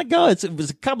sure you want to go?" It was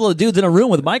a couple of dudes in a room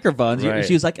with microphones. Right.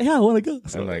 She was like, "Yeah, I want to go."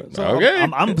 So, I'm like, okay.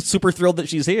 I'm super thrilled that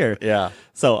she's here. Yeah.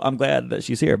 So I'm glad that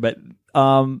she's here. But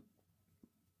I'm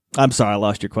sorry, I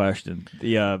lost your question.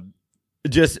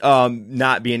 Just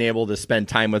not being able to spend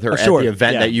time with her at the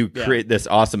event that you create, this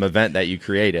awesome event that you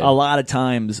created. A lot of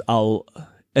times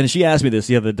and she asked me this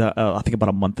the other day, I think about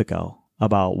a month ago,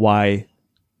 about why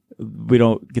we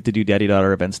don't get to do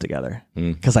daddy-daughter events together.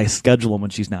 Because I schedule them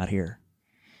when she's not here.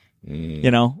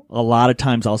 A lot of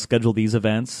times I'll schedule these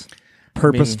events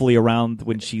purposefully around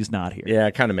when she's not here. Yeah,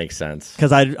 it kind of makes sense.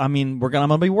 Because I'm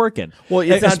gonna be working. Well,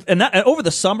 it's and over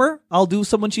the summer I'll do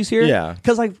some when she's here. Yeah,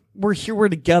 because we're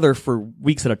together for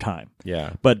weeks at a time.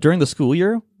 Yeah, but during the school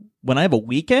year, when I have a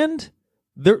weekend,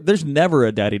 there's never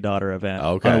a daddy-daughter event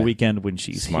on a weekend when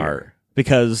she's here.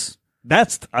 Because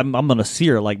I'm gonna see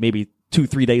her like maybe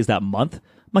 2-3 days that month.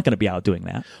 I'm not gonna be out doing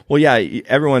that. Well, yeah,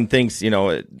 everyone thinks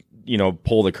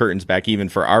pull the curtains back even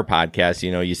for our podcast.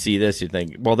 You see this, you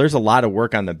think, well, there's a lot of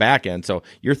work on the back end. So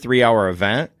your 3-hour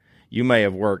event, you may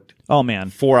have worked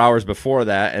 4 hours before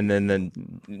that, and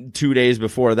then 2 days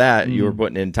before that you were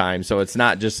putting in time. So it's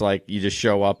not just like you just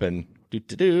show up and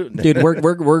Dude,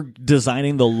 we're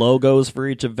designing the logos for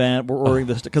each event. We're ordering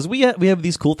this because we have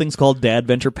these cool things called Dad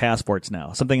Venture passports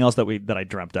now. Something else that I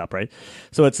dreamt up, right?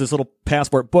 So it's this little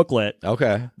passport booklet,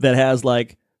 that has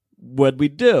like what we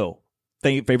do,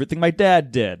 favorite thing my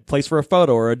dad did, place for a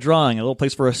photo or a drawing, a little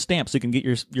place for a stamp, so you can get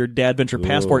your Dad Venture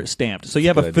passport stamped. So you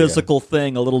have a physical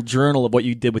thing, a little journal of what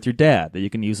you did with your dad. That you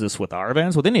can use this with our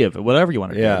events, with any of it, whatever you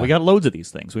want to do. We got loads of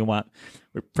these things. We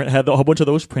had a whole bunch of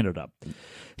those printed up.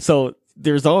 So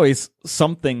there's always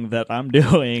something that I'm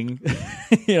doing,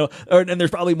 and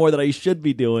there's probably more that I should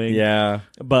be doing. Yeah.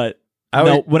 But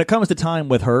when it comes to time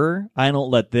with her, I don't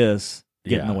let this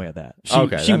get in the way of that.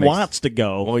 She wants to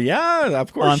go. Well, yeah,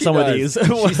 of course. On some of these,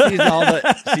 she sees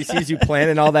she sees you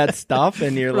planning all that stuff,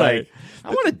 and you're like, I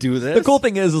want to do this. The cool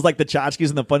thing is like the tchotchkes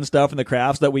and the fun stuff and the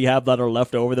crafts that we have that are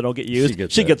left over that don't get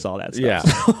used. She gets all that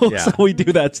stuff. Yeah. So we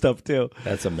do that stuff too.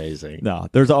 That's amazing. No,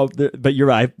 but you're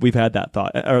right. We've had that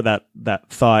thought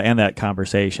and that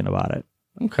conversation about it.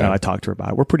 Okay. And I talked to her about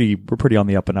it. We're pretty on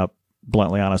the up and up,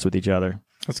 bluntly honest with each other.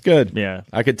 That's good. Yeah.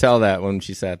 I could tell that when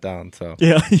she sat down. So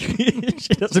yeah,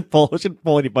 she doesn't pull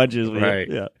any punches. Right.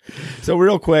 Yeah. So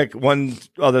real quick, one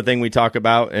other thing we talk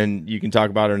about, and you can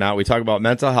talk about it or not, we talk about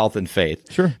mental health and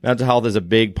faith. Sure. Mental health is a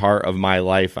big part of my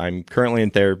life. I'm currently in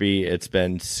therapy. It's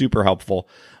been super helpful.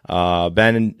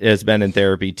 Ben has been in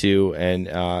therapy too, and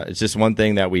it's just one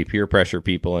thing that we peer pressure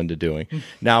people into doing.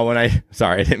 Now,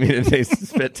 sorry, I didn't mean to say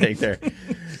spit take there.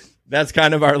 That's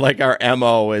kind of our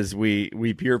MO is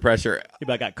we peer pressure.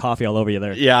 I got coffee all over you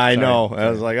there. Yeah, I know. I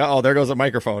was like, oh, there goes a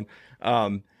microphone.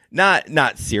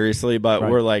 Not seriously, but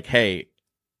we're like, hey,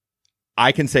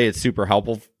 I can say it's super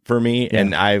helpful for me,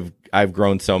 and I've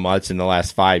grown so much in the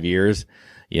last 5 years.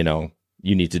 You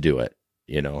need to do it.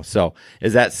 So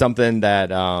is that something that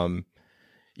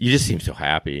You just seem so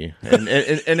happy,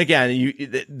 and again,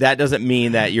 that doesn't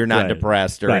mean that you're not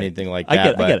depressed or anything like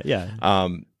that. I get it.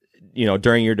 Yeah.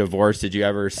 During your divorce, did you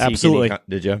ever seek Absolutely?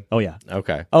 Did you? Oh yeah.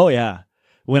 Okay. Oh yeah.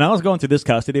 When I was going through this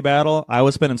custody battle, I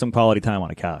was spending some quality time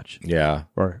on a couch. Yeah.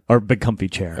 Or a big comfy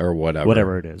chair or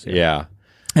whatever it is. Yeah.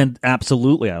 And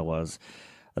absolutely, I was.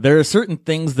 There are certain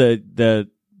things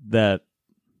that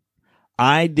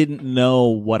I didn't know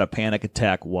what a panic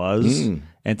attack was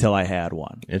until I had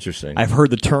one. Interesting. I've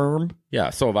heard the term. Yeah,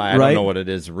 so have I. I don't know what it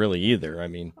is really either. I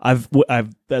mean, I've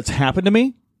that's happened to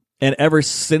me, and ever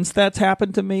since that's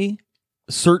happened to me,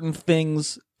 certain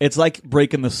things. It's like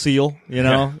breaking the seal.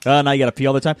 Now you got to pee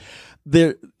all the time.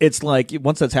 It's like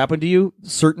once that's happened to you,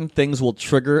 certain things will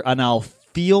trigger, and I'll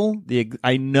feel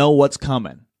I know what's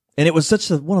coming. And it was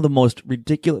one of the most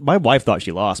ridiculous. My wife thought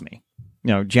she lost me.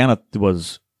 Janet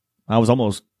was. I was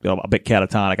almost a bit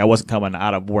catatonic. I wasn't coming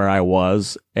out of where I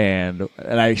was, and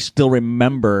I still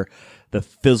remember the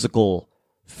physical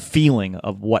feeling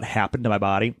of what happened to my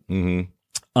body.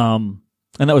 Mm-hmm.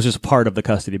 And that was just part of the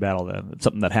custody battle. Then it's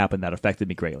something that happened that affected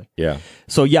me greatly. Yeah.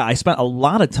 So yeah, I spent a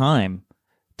lot of time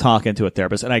talking to a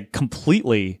therapist, and I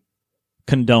completely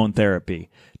condone therapy.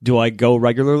 Do I go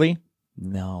regularly?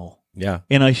 No. Yeah.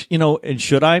 And and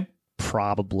should I?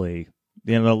 Probably.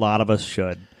 A lot of us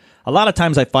should. A lot of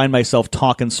times I find myself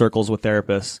talking circles with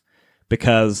therapists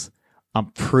because I'm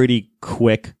pretty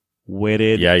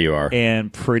quick-witted. Yeah, you are.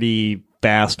 And pretty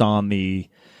fast on the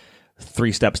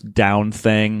 3 steps down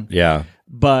thing. Yeah.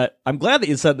 But I'm glad that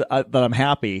you said that I'm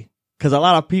happy, because a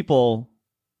lot of people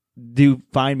do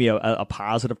find me a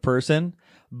positive person,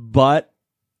 but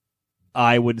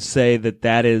I would say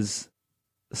that is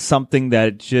something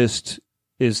that just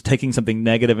is taking something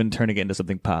negative and turning it into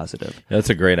something positive. That's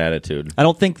a great attitude. I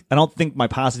don't think my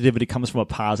positivity comes from a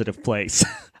positive place.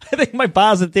 I think my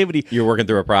positivity, you're working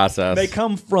through a process. They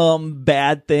come from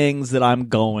bad things that I'm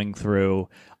going through.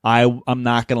 I'm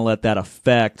not going to let that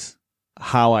affect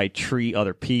how I treat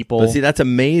other people. But see, that's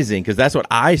amazing, because that's what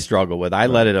I struggle with. I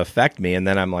let it affect me, and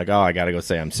then I'm like, oh, I got to go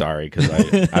say I'm sorry, because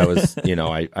I was,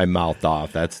 I mouthed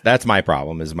off. That's my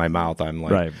problem, is my mouth. I'm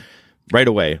like, right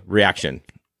away, reaction.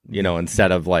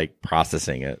 Instead of like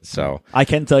processing it. So I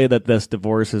can tell you that this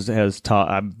divorce has taught.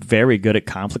 I'm very good at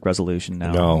conflict resolution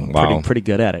now. Oh, wow. Pretty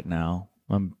good at it now.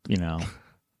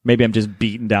 Maybe I'm just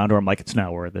beaten down to where I'm like, it's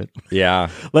not worth it.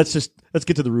 Yeah. Let's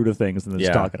get to the root of things and then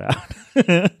just talk it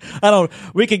out.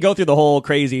 We could go through the whole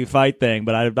crazy fight thing,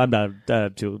 but I'm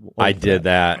not too old I for did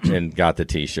that and got the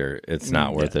t-shirt. It's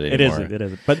not worth it anymore. It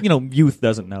isn't. But youth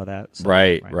doesn't know that. So,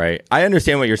 right. I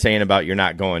understand what you're saying about you're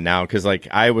not going now, because like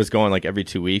I was going like every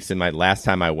 2 weeks, and my last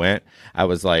time I went, I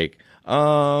was like,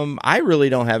 I really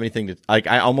don't have anything to, like,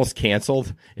 I almost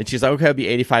canceled, and she's like, okay, it'll be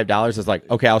 $85. I was like,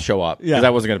 okay, I'll show up, because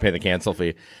I wasn't going to pay the cancel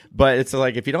fee. But it's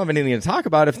like, if you don't have anything to talk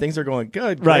about, if things are going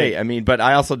good, great. I mean, but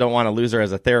I also don't want to lose her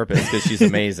as a therapist, because she's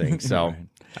amazing. So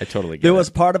I totally get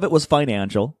it. Part of it was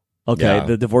financial. Okay,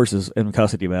 the divorces and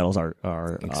custody battles are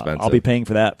expensive. I'll be paying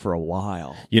for that for a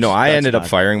while. I ended up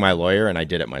firing my lawyer, and I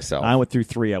did it myself. I went through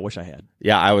 3. I wish I had.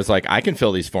 Yeah, I was like, I can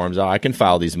fill these forms out. I can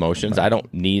file these motions. I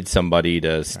don't need somebody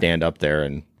to stand up there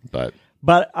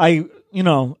but I,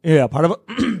 part of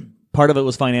it, part of it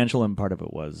was financial, and part of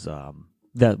it was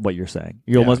that what you're saying.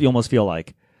 You almost feel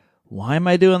like, why am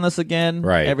I doing this again?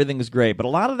 Right. Everything is great, but a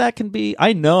lot of that can be.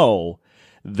 I know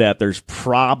that there's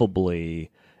probably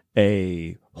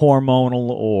a hormonal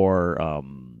or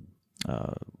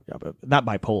not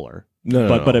bipolar,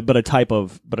 but a type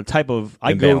of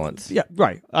imbalance.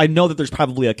 I know that there's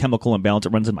probably a chemical imbalance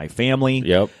that runs in my family.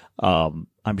 Yep.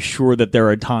 I'm sure that there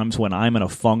are times when I'm in a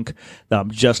funk that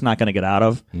I'm just not going to get out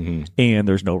of, and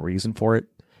there's no reason for it.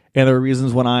 And there are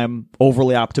reasons when I'm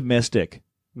overly optimistic,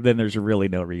 then there's really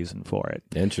no reason for it.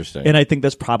 Interesting. And I think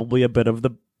that's probably a bit of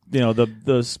the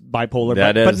bipolar,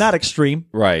 but not extreme.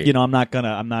 Right. I'm not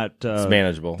it's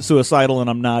manageable. Suicidal, and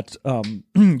I'm not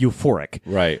euphoric.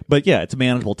 Right. But yeah, it's a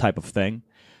manageable type of thing.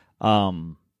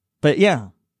 But yeah,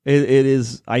 it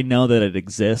is. I know that it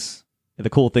exists. The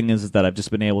cool thing is that I've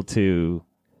just been able to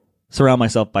surround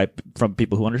myself from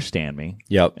people who understand me.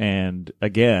 Yep. And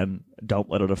again, don't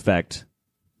let it affect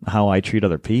how I treat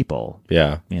other people.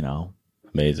 Yeah.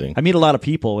 Amazing. I meet a lot of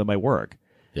people in my work.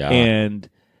 Yeah. And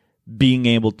being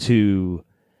able to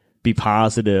be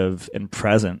positive and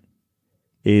present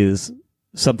is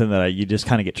something that you just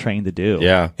kind of get trained to do.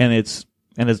 Yeah. And it's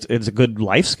a good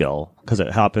life skill, because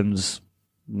it happens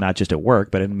not just at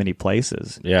work, but in many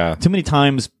places. Yeah. Too many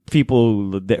times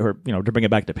people that are, to bring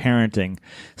it back to parenting,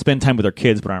 spend time with their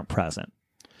kids but aren't present.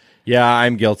 Yeah,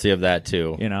 I'm guilty of that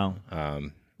too.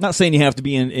 Not saying you have to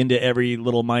be into every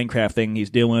little Minecraft thing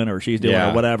he's doing or she's doing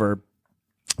or whatever,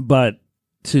 but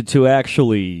to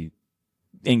actually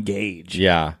engage.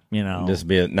 Yeah. Just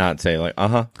not say like,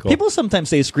 cool. People sometimes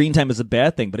say screen time is a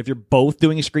bad thing, but if you're both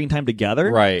doing screen time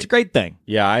together, right, it's a great thing.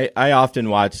 Yeah, I often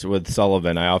watch with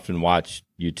Sullivan. I often watch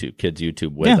kids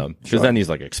YouTube with him, because then he's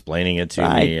like explaining it to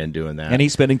me and doing that, and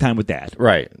he's spending time with Dad.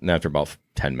 Right, and after about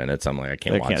 10 minutes, I'm like, I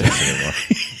can't watch this anymore.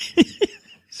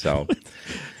 So,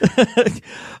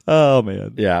 oh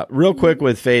man, yeah. Real quick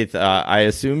with Faith, I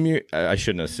assume I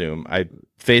shouldn't assume.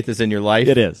 Faith is in your life.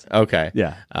 It is. Okay.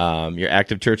 Yeah. You're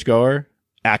active churchgoer.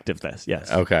 Active this,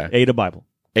 yes. Okay. Ada Bible.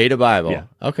 Ada Bible. Yeah.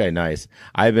 Okay, nice.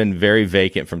 I've been very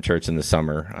vacant from church in the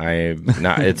summer.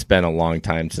 It's been a long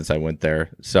time since I went there.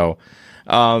 So,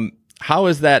 how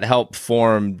has that helped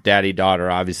form daddy daughter?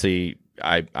 Obviously,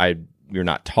 you're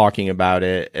not talking about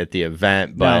it at the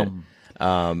event, but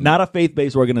not a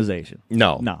faith-based organization.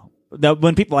 No. Now,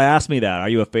 when people ask me that, are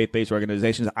you a faith-based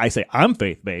organization? I say I'm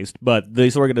faith-based, but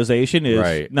this organization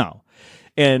is no.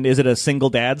 And is it a single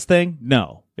dad's thing?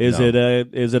 No. Is it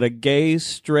a gay,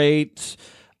 straight,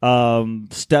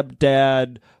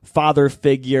 stepdad, father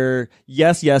figure?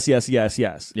 Yes. Yeah.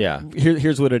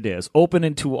 Here's what it is. Open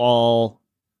into all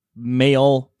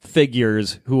male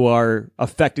figures who are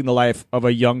affecting the life of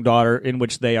a young daughter in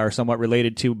which they are somewhat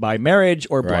related to by marriage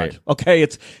or blood. Right. Okay,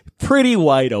 it's pretty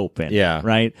wide open. Yeah.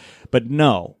 Right? But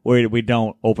no, we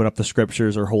don't open up the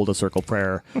scriptures or hold a circle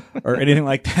prayer or anything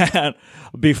like that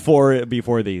before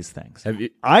these things.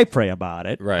 I pray about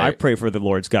it. Right. I pray for the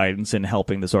Lord's guidance in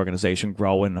helping this organization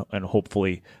grow and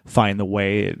hopefully find the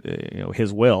way,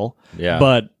 His will. Yeah.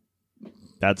 But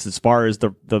that's as far as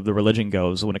the religion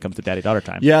goes when it comes to daddy-daughter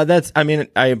time. Yeah,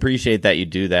 I appreciate that you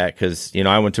do that, because,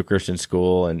 I went to a Christian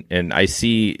school, and I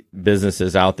see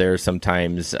businesses out there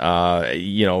sometimes,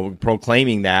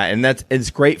 proclaiming that, and it's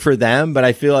great for them, but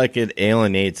I feel like it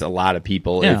alienates a lot of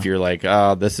people if you're like,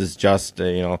 oh, this is just,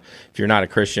 if you're not a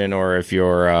Christian, or if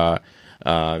you're,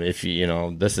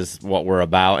 this is what we're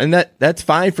about. And that's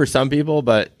fine for some people,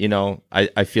 but,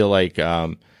 I feel like,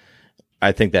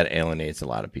 I think that alienates a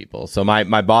lot of people. So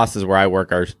my bosses where I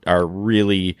work are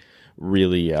really,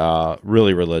 really,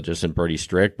 really religious and pretty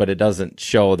strict, but it doesn't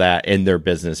show that in their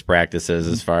business practices.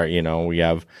 As far, we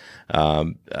have,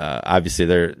 obviously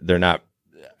they're not.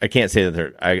 I can't say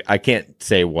that I can't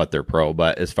say what they're pro,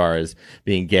 but as far as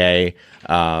being gay, we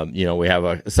have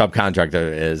a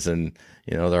subcontractor is, and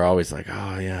they're always like,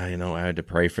 oh yeah, I had to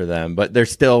pray for them, but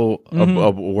there's still a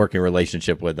working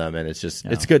relationship with them, and it's just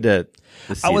it's good to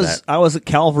see that. I was at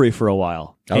Calvary for a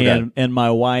while, okay. and my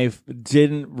wife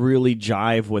didn't really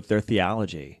jive with their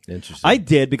theology. Interesting. I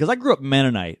did, because I grew up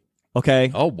Mennonite.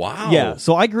 Okay. Oh wow. Yeah.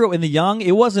 So I grew up in the young.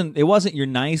 It wasn't your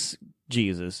nice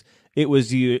Jesus. It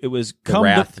was you. It was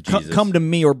come to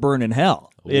me or burn in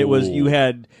hell. Ooh. It was you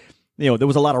had. There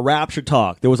was a lot of rapture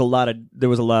talk. There was a lot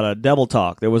of devil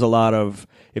talk. There was a lot of,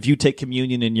 if you take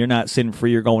communion and you're not sin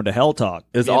free, you're going to hell talk.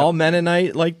 Is all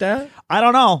Mennonite like that? I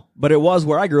don't know, but it was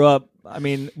where I grew up. I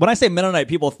mean, when I say Mennonite,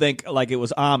 people think like it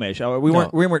was Amish.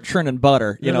 We weren't churning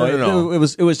butter. No. It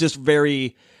was just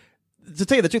very. To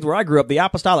tell you the truth, where I grew up, the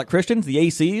Apostolic Christians, the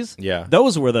ACs,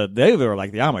 those were they were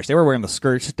like the Amish. They were wearing the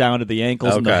skirts down to the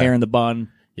ankles and the hair in the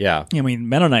bun. Yeah, I mean,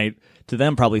 Mennonite to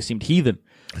them probably seemed heathen,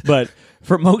 but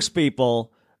for most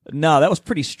people, no, that was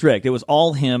pretty strict. It was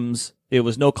all hymns. It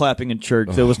was no clapping in church.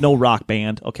 There was no rock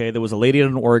band. Okay, there was a lady on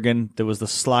an organ. There was the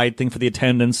slide thing for the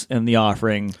attendance and the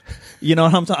offering. You know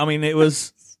what I'm talking? I mean, it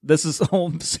was. This is small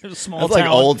That's town. like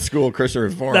old school Christian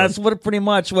Reform. That's pretty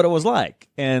much what it was like.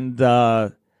 And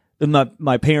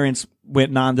my parents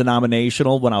went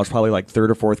non-denominational when I was probably like third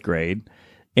or fourth grade,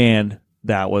 and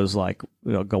that was like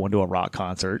going to a rock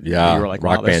concert. Yeah, you were like,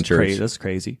 rock wow, band church. That's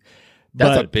crazy.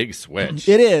 That's a big switch.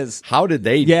 It is. How did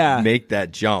they make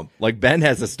that jump? Like Ben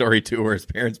has a story too where his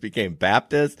parents became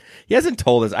Baptist. He hasn't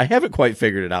told us. I haven't quite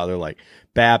figured it out. They're like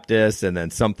Baptist and then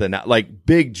something like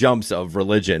big jumps of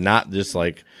religion, not just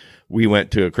like we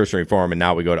went to a Christian Reform and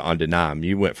now we go to undenom.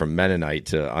 You went from Mennonite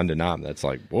to undenom. That's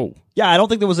like, whoa. Yeah, I don't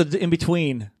think there was an in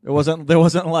between. There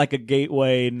wasn't like a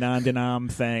gateway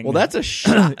non-denom thing. Well, that's a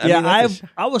shot. I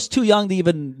was too young to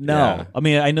even know. Yeah. I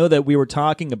mean, I know that we were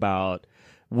talking about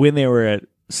when they were at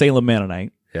Salem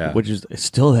Mennonite, which is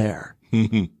still there.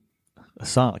 I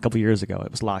saw it a couple years ago.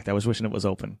 It was locked. I was wishing it was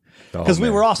open because we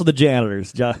were also the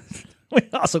janitors. We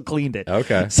also cleaned it.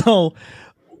 Okay. So,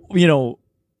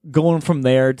 going from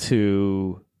there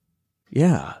to,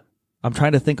 I'm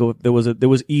trying to think of there was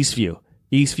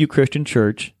Eastview Christian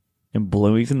Church in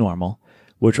Bloomington Normal,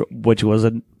 which was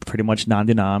a pretty much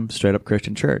non-denom, straight up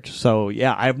Christian church. So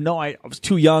I was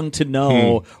too young to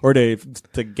know or to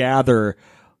gather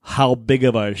how big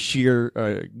of a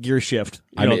sheer gear shift.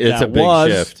 It's a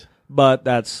big shift. But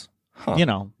that's You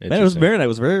know, and it was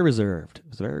very reserved. It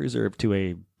was very reserved to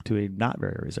a not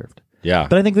very reserved. Yeah.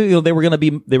 But I think they were going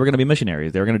to be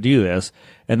missionaries. They were going to do this,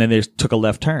 and then they just took a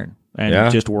left turn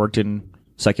and just worked in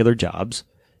secular jobs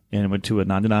and went to a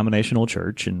non-denominational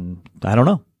church. And I don't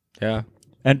know. Yeah.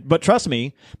 But trust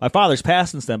me, my father's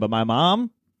passed since then. But my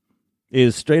mom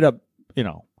is straight up. You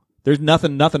know, there's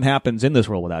nothing happens in this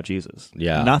world without Jesus.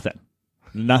 Yeah. Nothing.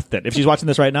 If she's watching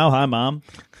this right now, hi Mom.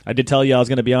 I did tell you I was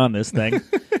going to be on this thing,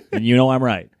 and you know I'm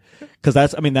right. Because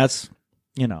that's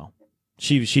you know,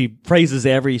 she praises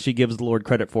she gives the Lord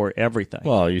credit for everything.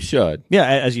 Well, you should. Yeah,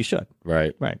 as you should.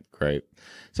 Right. Right. Great.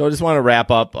 So I just want to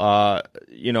wrap up.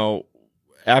 You know,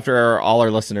 after all our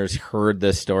listeners heard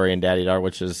this story in Daddy Dar,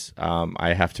 which is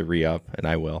I have to re-up, and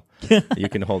I will. You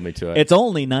can hold me to it. It's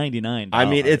only $99. I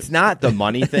mean, it's not the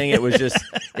money thing. It was just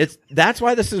that's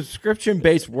why the subscription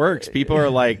base works. People are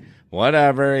like,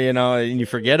 whatever, you know, and you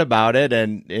forget about it,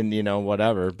 and you know,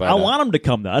 whatever. But I want them to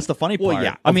come though. That's the funny part. Well,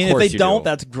 yeah, I mean, if they don't, do.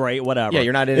 that's great. Whatever. Yeah,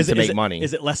 you're not in it to make money.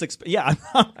 Is it less expensive? Yeah.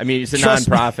 I mean, it's a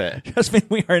nonprofit. Trust me,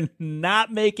 we are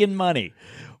not making money.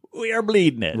 We are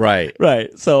bleeding it. Right.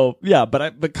 Right. So yeah,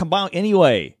 but come on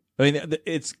anyway. I mean,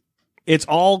 it's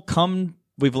all come.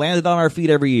 We've landed on our feet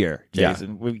every year, Jason.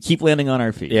 Yeah. We keep landing on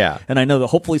our feet. Yeah. And I know that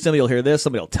hopefully somebody will hear this,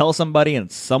 somebody will tell somebody,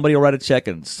 and somebody will write a check,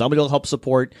 and somebody will help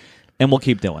support, and we'll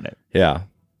keep doing it. Yeah.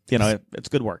 You know, it's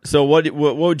good work. So what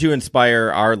would you inspire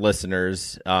our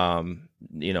listeners?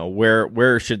 You know,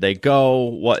 where should they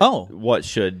go? What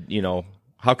should, you know,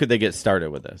 how could they get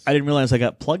started with this? I didn't realize I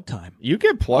got plug time. You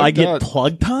get plugged. I get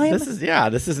plug time?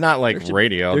 This is not like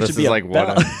radio. This is like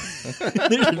what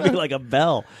there should be like a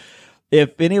bell.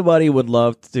 If anybody would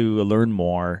love to learn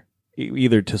more,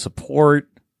 either to support,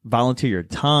 volunteer your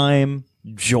time,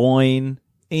 join,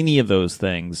 any of those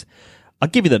things, I'll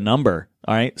give you the number.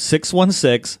 All right,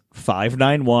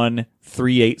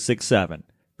 616-591-3867.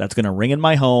 That's going to ring in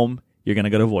my home. You're going to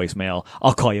go to voicemail.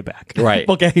 I'll call you back. Right.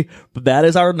 Okay. But that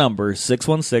is our number,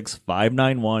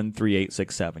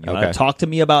 616-591-3867. You want to talk to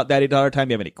me about Daddy Daughter Time?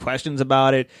 You have any questions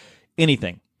about it?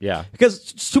 Anything. Yeah.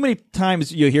 Because too many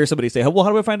times you hear somebody say, well,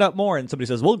 how do I find out more? And somebody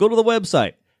says, well, go to the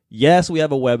website. Yes, we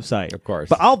have a website. Of course.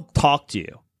 But I'll talk to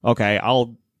you. Okay.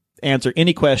 I'll answer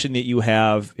any question that you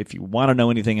have. If you want to know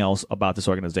anything else about this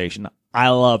organization, I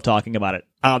love talking about it.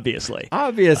 Obviously. I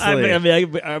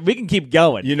mean, we can keep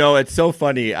going. You know, it's so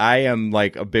funny. I am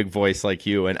like a big voice like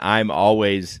you, and I'm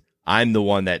the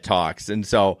one that talks. And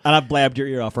so. And I've blabbed your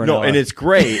ear off for an hour. And it's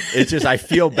great. It's just, I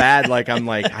feel bad.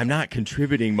 I'm not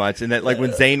contributing much. And that, like,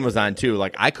 when Zane was on too,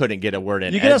 like, I couldn't get a word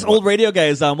in. You get us old radio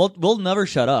guys on. We'll never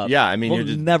shut up. Yeah. I mean, you're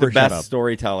just the best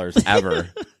storytellers ever.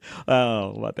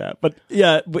 Oh, about that. But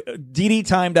yeah,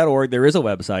 ddtime.org. There is a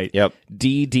website. Yep.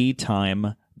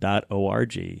 ddtime.org,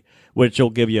 which will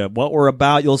give you what we're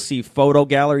about. You'll see photo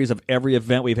galleries of every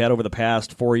event we've had over the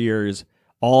past 4 years,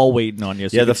 all waiting on you.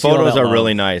 So yeah, the photos are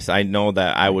really nice. I know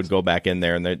that I would go back in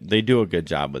there, and they do a good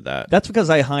job with that. That's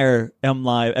because I hire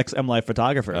ex-MLive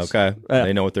photographers. Okay.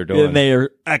 They know what they're doing. And they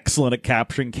are excellent at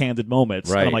capturing candid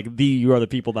moments. Right. And I'm like, you are the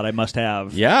people that I must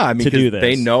have to do this.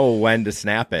 They know when to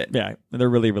snap it. Yeah, they're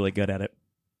really, really good at it.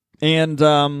 And,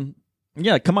 come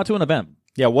out to an event.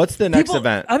 Yeah, what's the next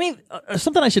event? I mean,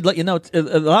 something I should let you know.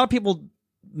 A lot of people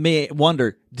may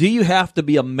wonder, do you have to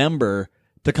be a member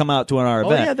to come out to our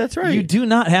event? Oh, yeah, that's right. You do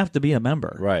not have to be a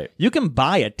member. Right. You can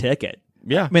buy a ticket.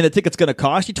 Yeah. I mean, the ticket's going to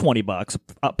cost you $20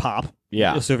 a pop.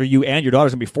 Yeah. So for you and your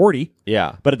daughter's going to be 40.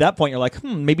 Yeah. But at that point, you're like,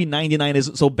 maybe 99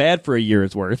 isn't so bad for a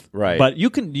year's worth. Right. But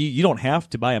you don't have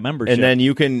to buy a membership. And then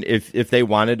you can, if they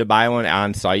wanted to buy one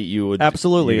on site, you would.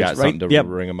 Absolutely. You got something to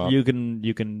ring them up. You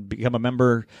can become a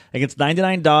member. I think it's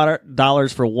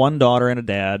 $99 for one daughter and a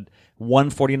dad,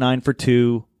 $149 for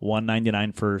two,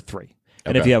 $199 for three.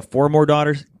 And if you have 4 more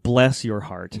daughters, bless your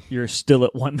heart, you're still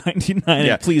at $199.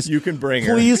 Yeah, and please, you can bring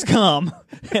her. Please come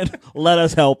and let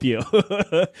us help you.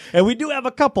 And we do have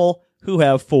a couple who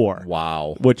have 4.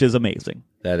 Wow, which is amazing.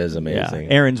 That is amazing.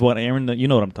 Yeah. Aaron's one. Aaron, you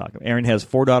know what I'm talking about. Aaron has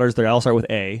 4 daughters. They all start with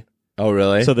A. Oh,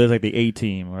 really? So there's like the A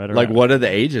team, right? Like, what are the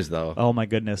ages though? Oh my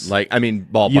goodness! Like, I mean,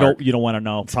 ballpark. You don't want to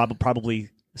know. Probably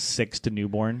 6 to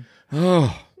newborn.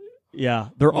 Oh, yeah,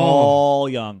 they're all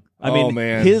young. I mean,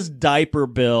 man. His diaper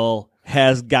bill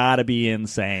has got to be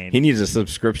insane. He needs a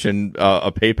subscription,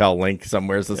 a PayPal link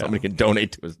somewhere so somebody can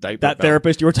donate to his diaper. That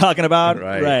therapist you were talking about?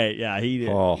 Right. Yeah,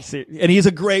 and he's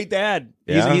a great dad.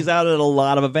 Yeah. He's out at a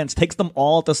lot of events. Takes them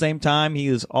all at the same time. He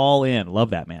is all in.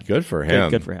 Love that man. Good for him.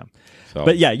 Good for him. So.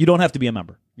 But yeah, you don't have to be a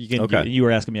member. You can. Okay. You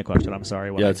were asking me a question. I'm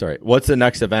sorry. Yeah, that's all right. What's the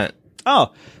next event?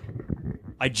 Oh,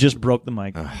 I just broke the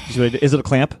mic. Is it a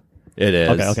clamp? It is.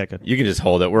 Okay, good. You can just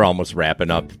hold it. We're almost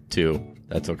wrapping up too.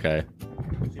 That's okay.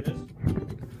 See this?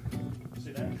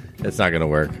 See that? It's not gonna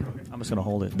work. I'm just gonna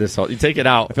hold it. You take it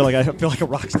out. I feel like a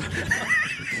rock star. I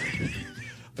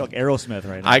feel like Aerosmith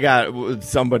right now. I got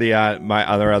somebody on my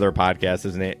other podcast.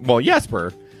 His name,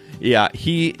 Jesper. Yeah,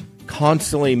 he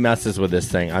constantly messes with this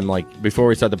thing. I'm like, before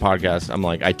we start the podcast, I'm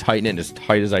like, I tighten it as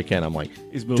tight as I can. I'm like,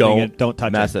 he's moving it. Don't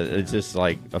touch mess it. It's just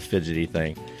like a fidgety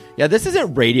thing. Yeah, this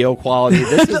isn't radio quality.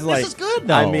 This is this is good,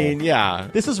 though. I mean, yeah.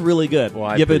 This is really good.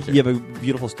 Well, you have a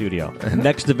beautiful studio.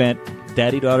 Next event,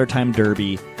 Daddy-Daughter Time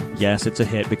Derby. Yes, it's a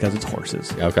hit because it's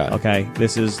horses. Okay.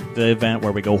 This is the event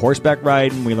where we go horseback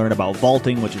riding. We learn about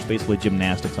vaulting, which is basically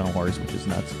gymnastics on a horse, which is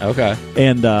nuts. Okay.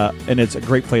 And it's a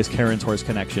great place, Karen's Horse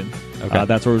Connection. Okay.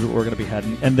 That's where we're going to be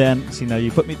heading. And then, see, now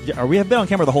you put me... We have been on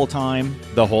camera the whole time?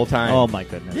 The whole time? Oh, my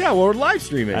goodness. Yeah, well, we're live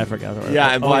streaming. I forgot. Yeah,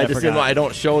 I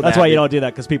don't show that. That's why you don't do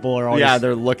that, because people are always... Yeah,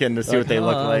 they're looking to see what they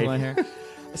look like.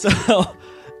 So...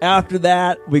 After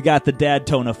that, we got the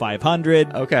Daytona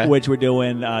 500, which we're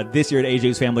doing this year at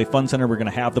AJ's Family Fun Center. We're going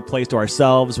to have the place to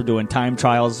ourselves. We're doing time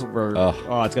trials. It's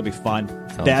going to be fun.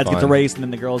 Dads get to race, and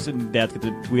then the girls and dads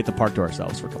we get the park to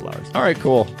ourselves for a couple hours. All right,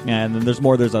 cool. And then there's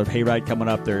more. There's a hayride coming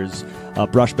up. There's a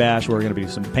brush bash where we're going to be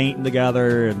some painting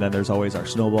together, and then there's always our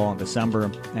snowball in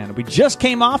December. And we just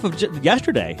came off of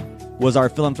yesterday was our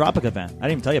philanthropic event. I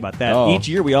didn't even tell you about that. Each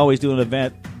year we always do an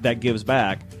event that gives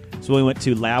back. So we went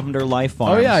to Lavender Life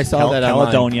Farm. Oh, yeah, I saw that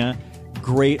Caledonia.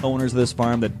 Great owners of this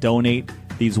farm that donate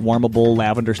these warmable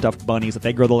lavender stuffed bunnies that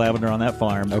they grow the lavender on that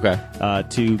farm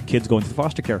to kids going through the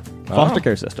foster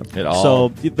care system. So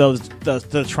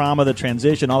the trauma, the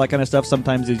transition, all that kind of stuff,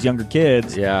 sometimes these younger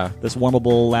kids, this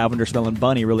warmable lavender smelling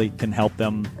bunny really can help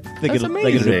them. They get a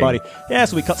new buddy. Yeah,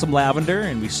 so we cut some lavender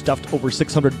and we stuffed over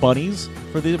 600 bunnies.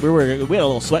 We had a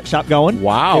little sweatshop going.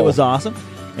 Wow. It was awesome.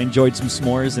 Enjoyed some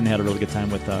s'mores and had a really good time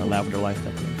with Lavender Life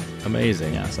that day.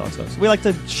 Amazing. Yeah, so we like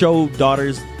to show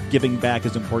daughters giving back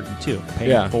is important too.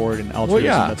 Paying it forward and altruism.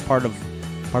 That's part of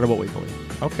what we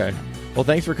believe. Okay. Well,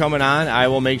 thanks for coming on. I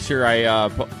will make sure I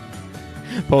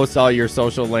post all your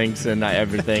social links and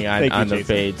everything on the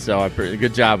page. So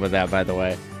good job with that, by the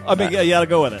way. I mean, you got to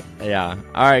go with it. Yeah.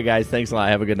 All right, guys. Thanks a lot.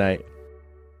 Have a good night.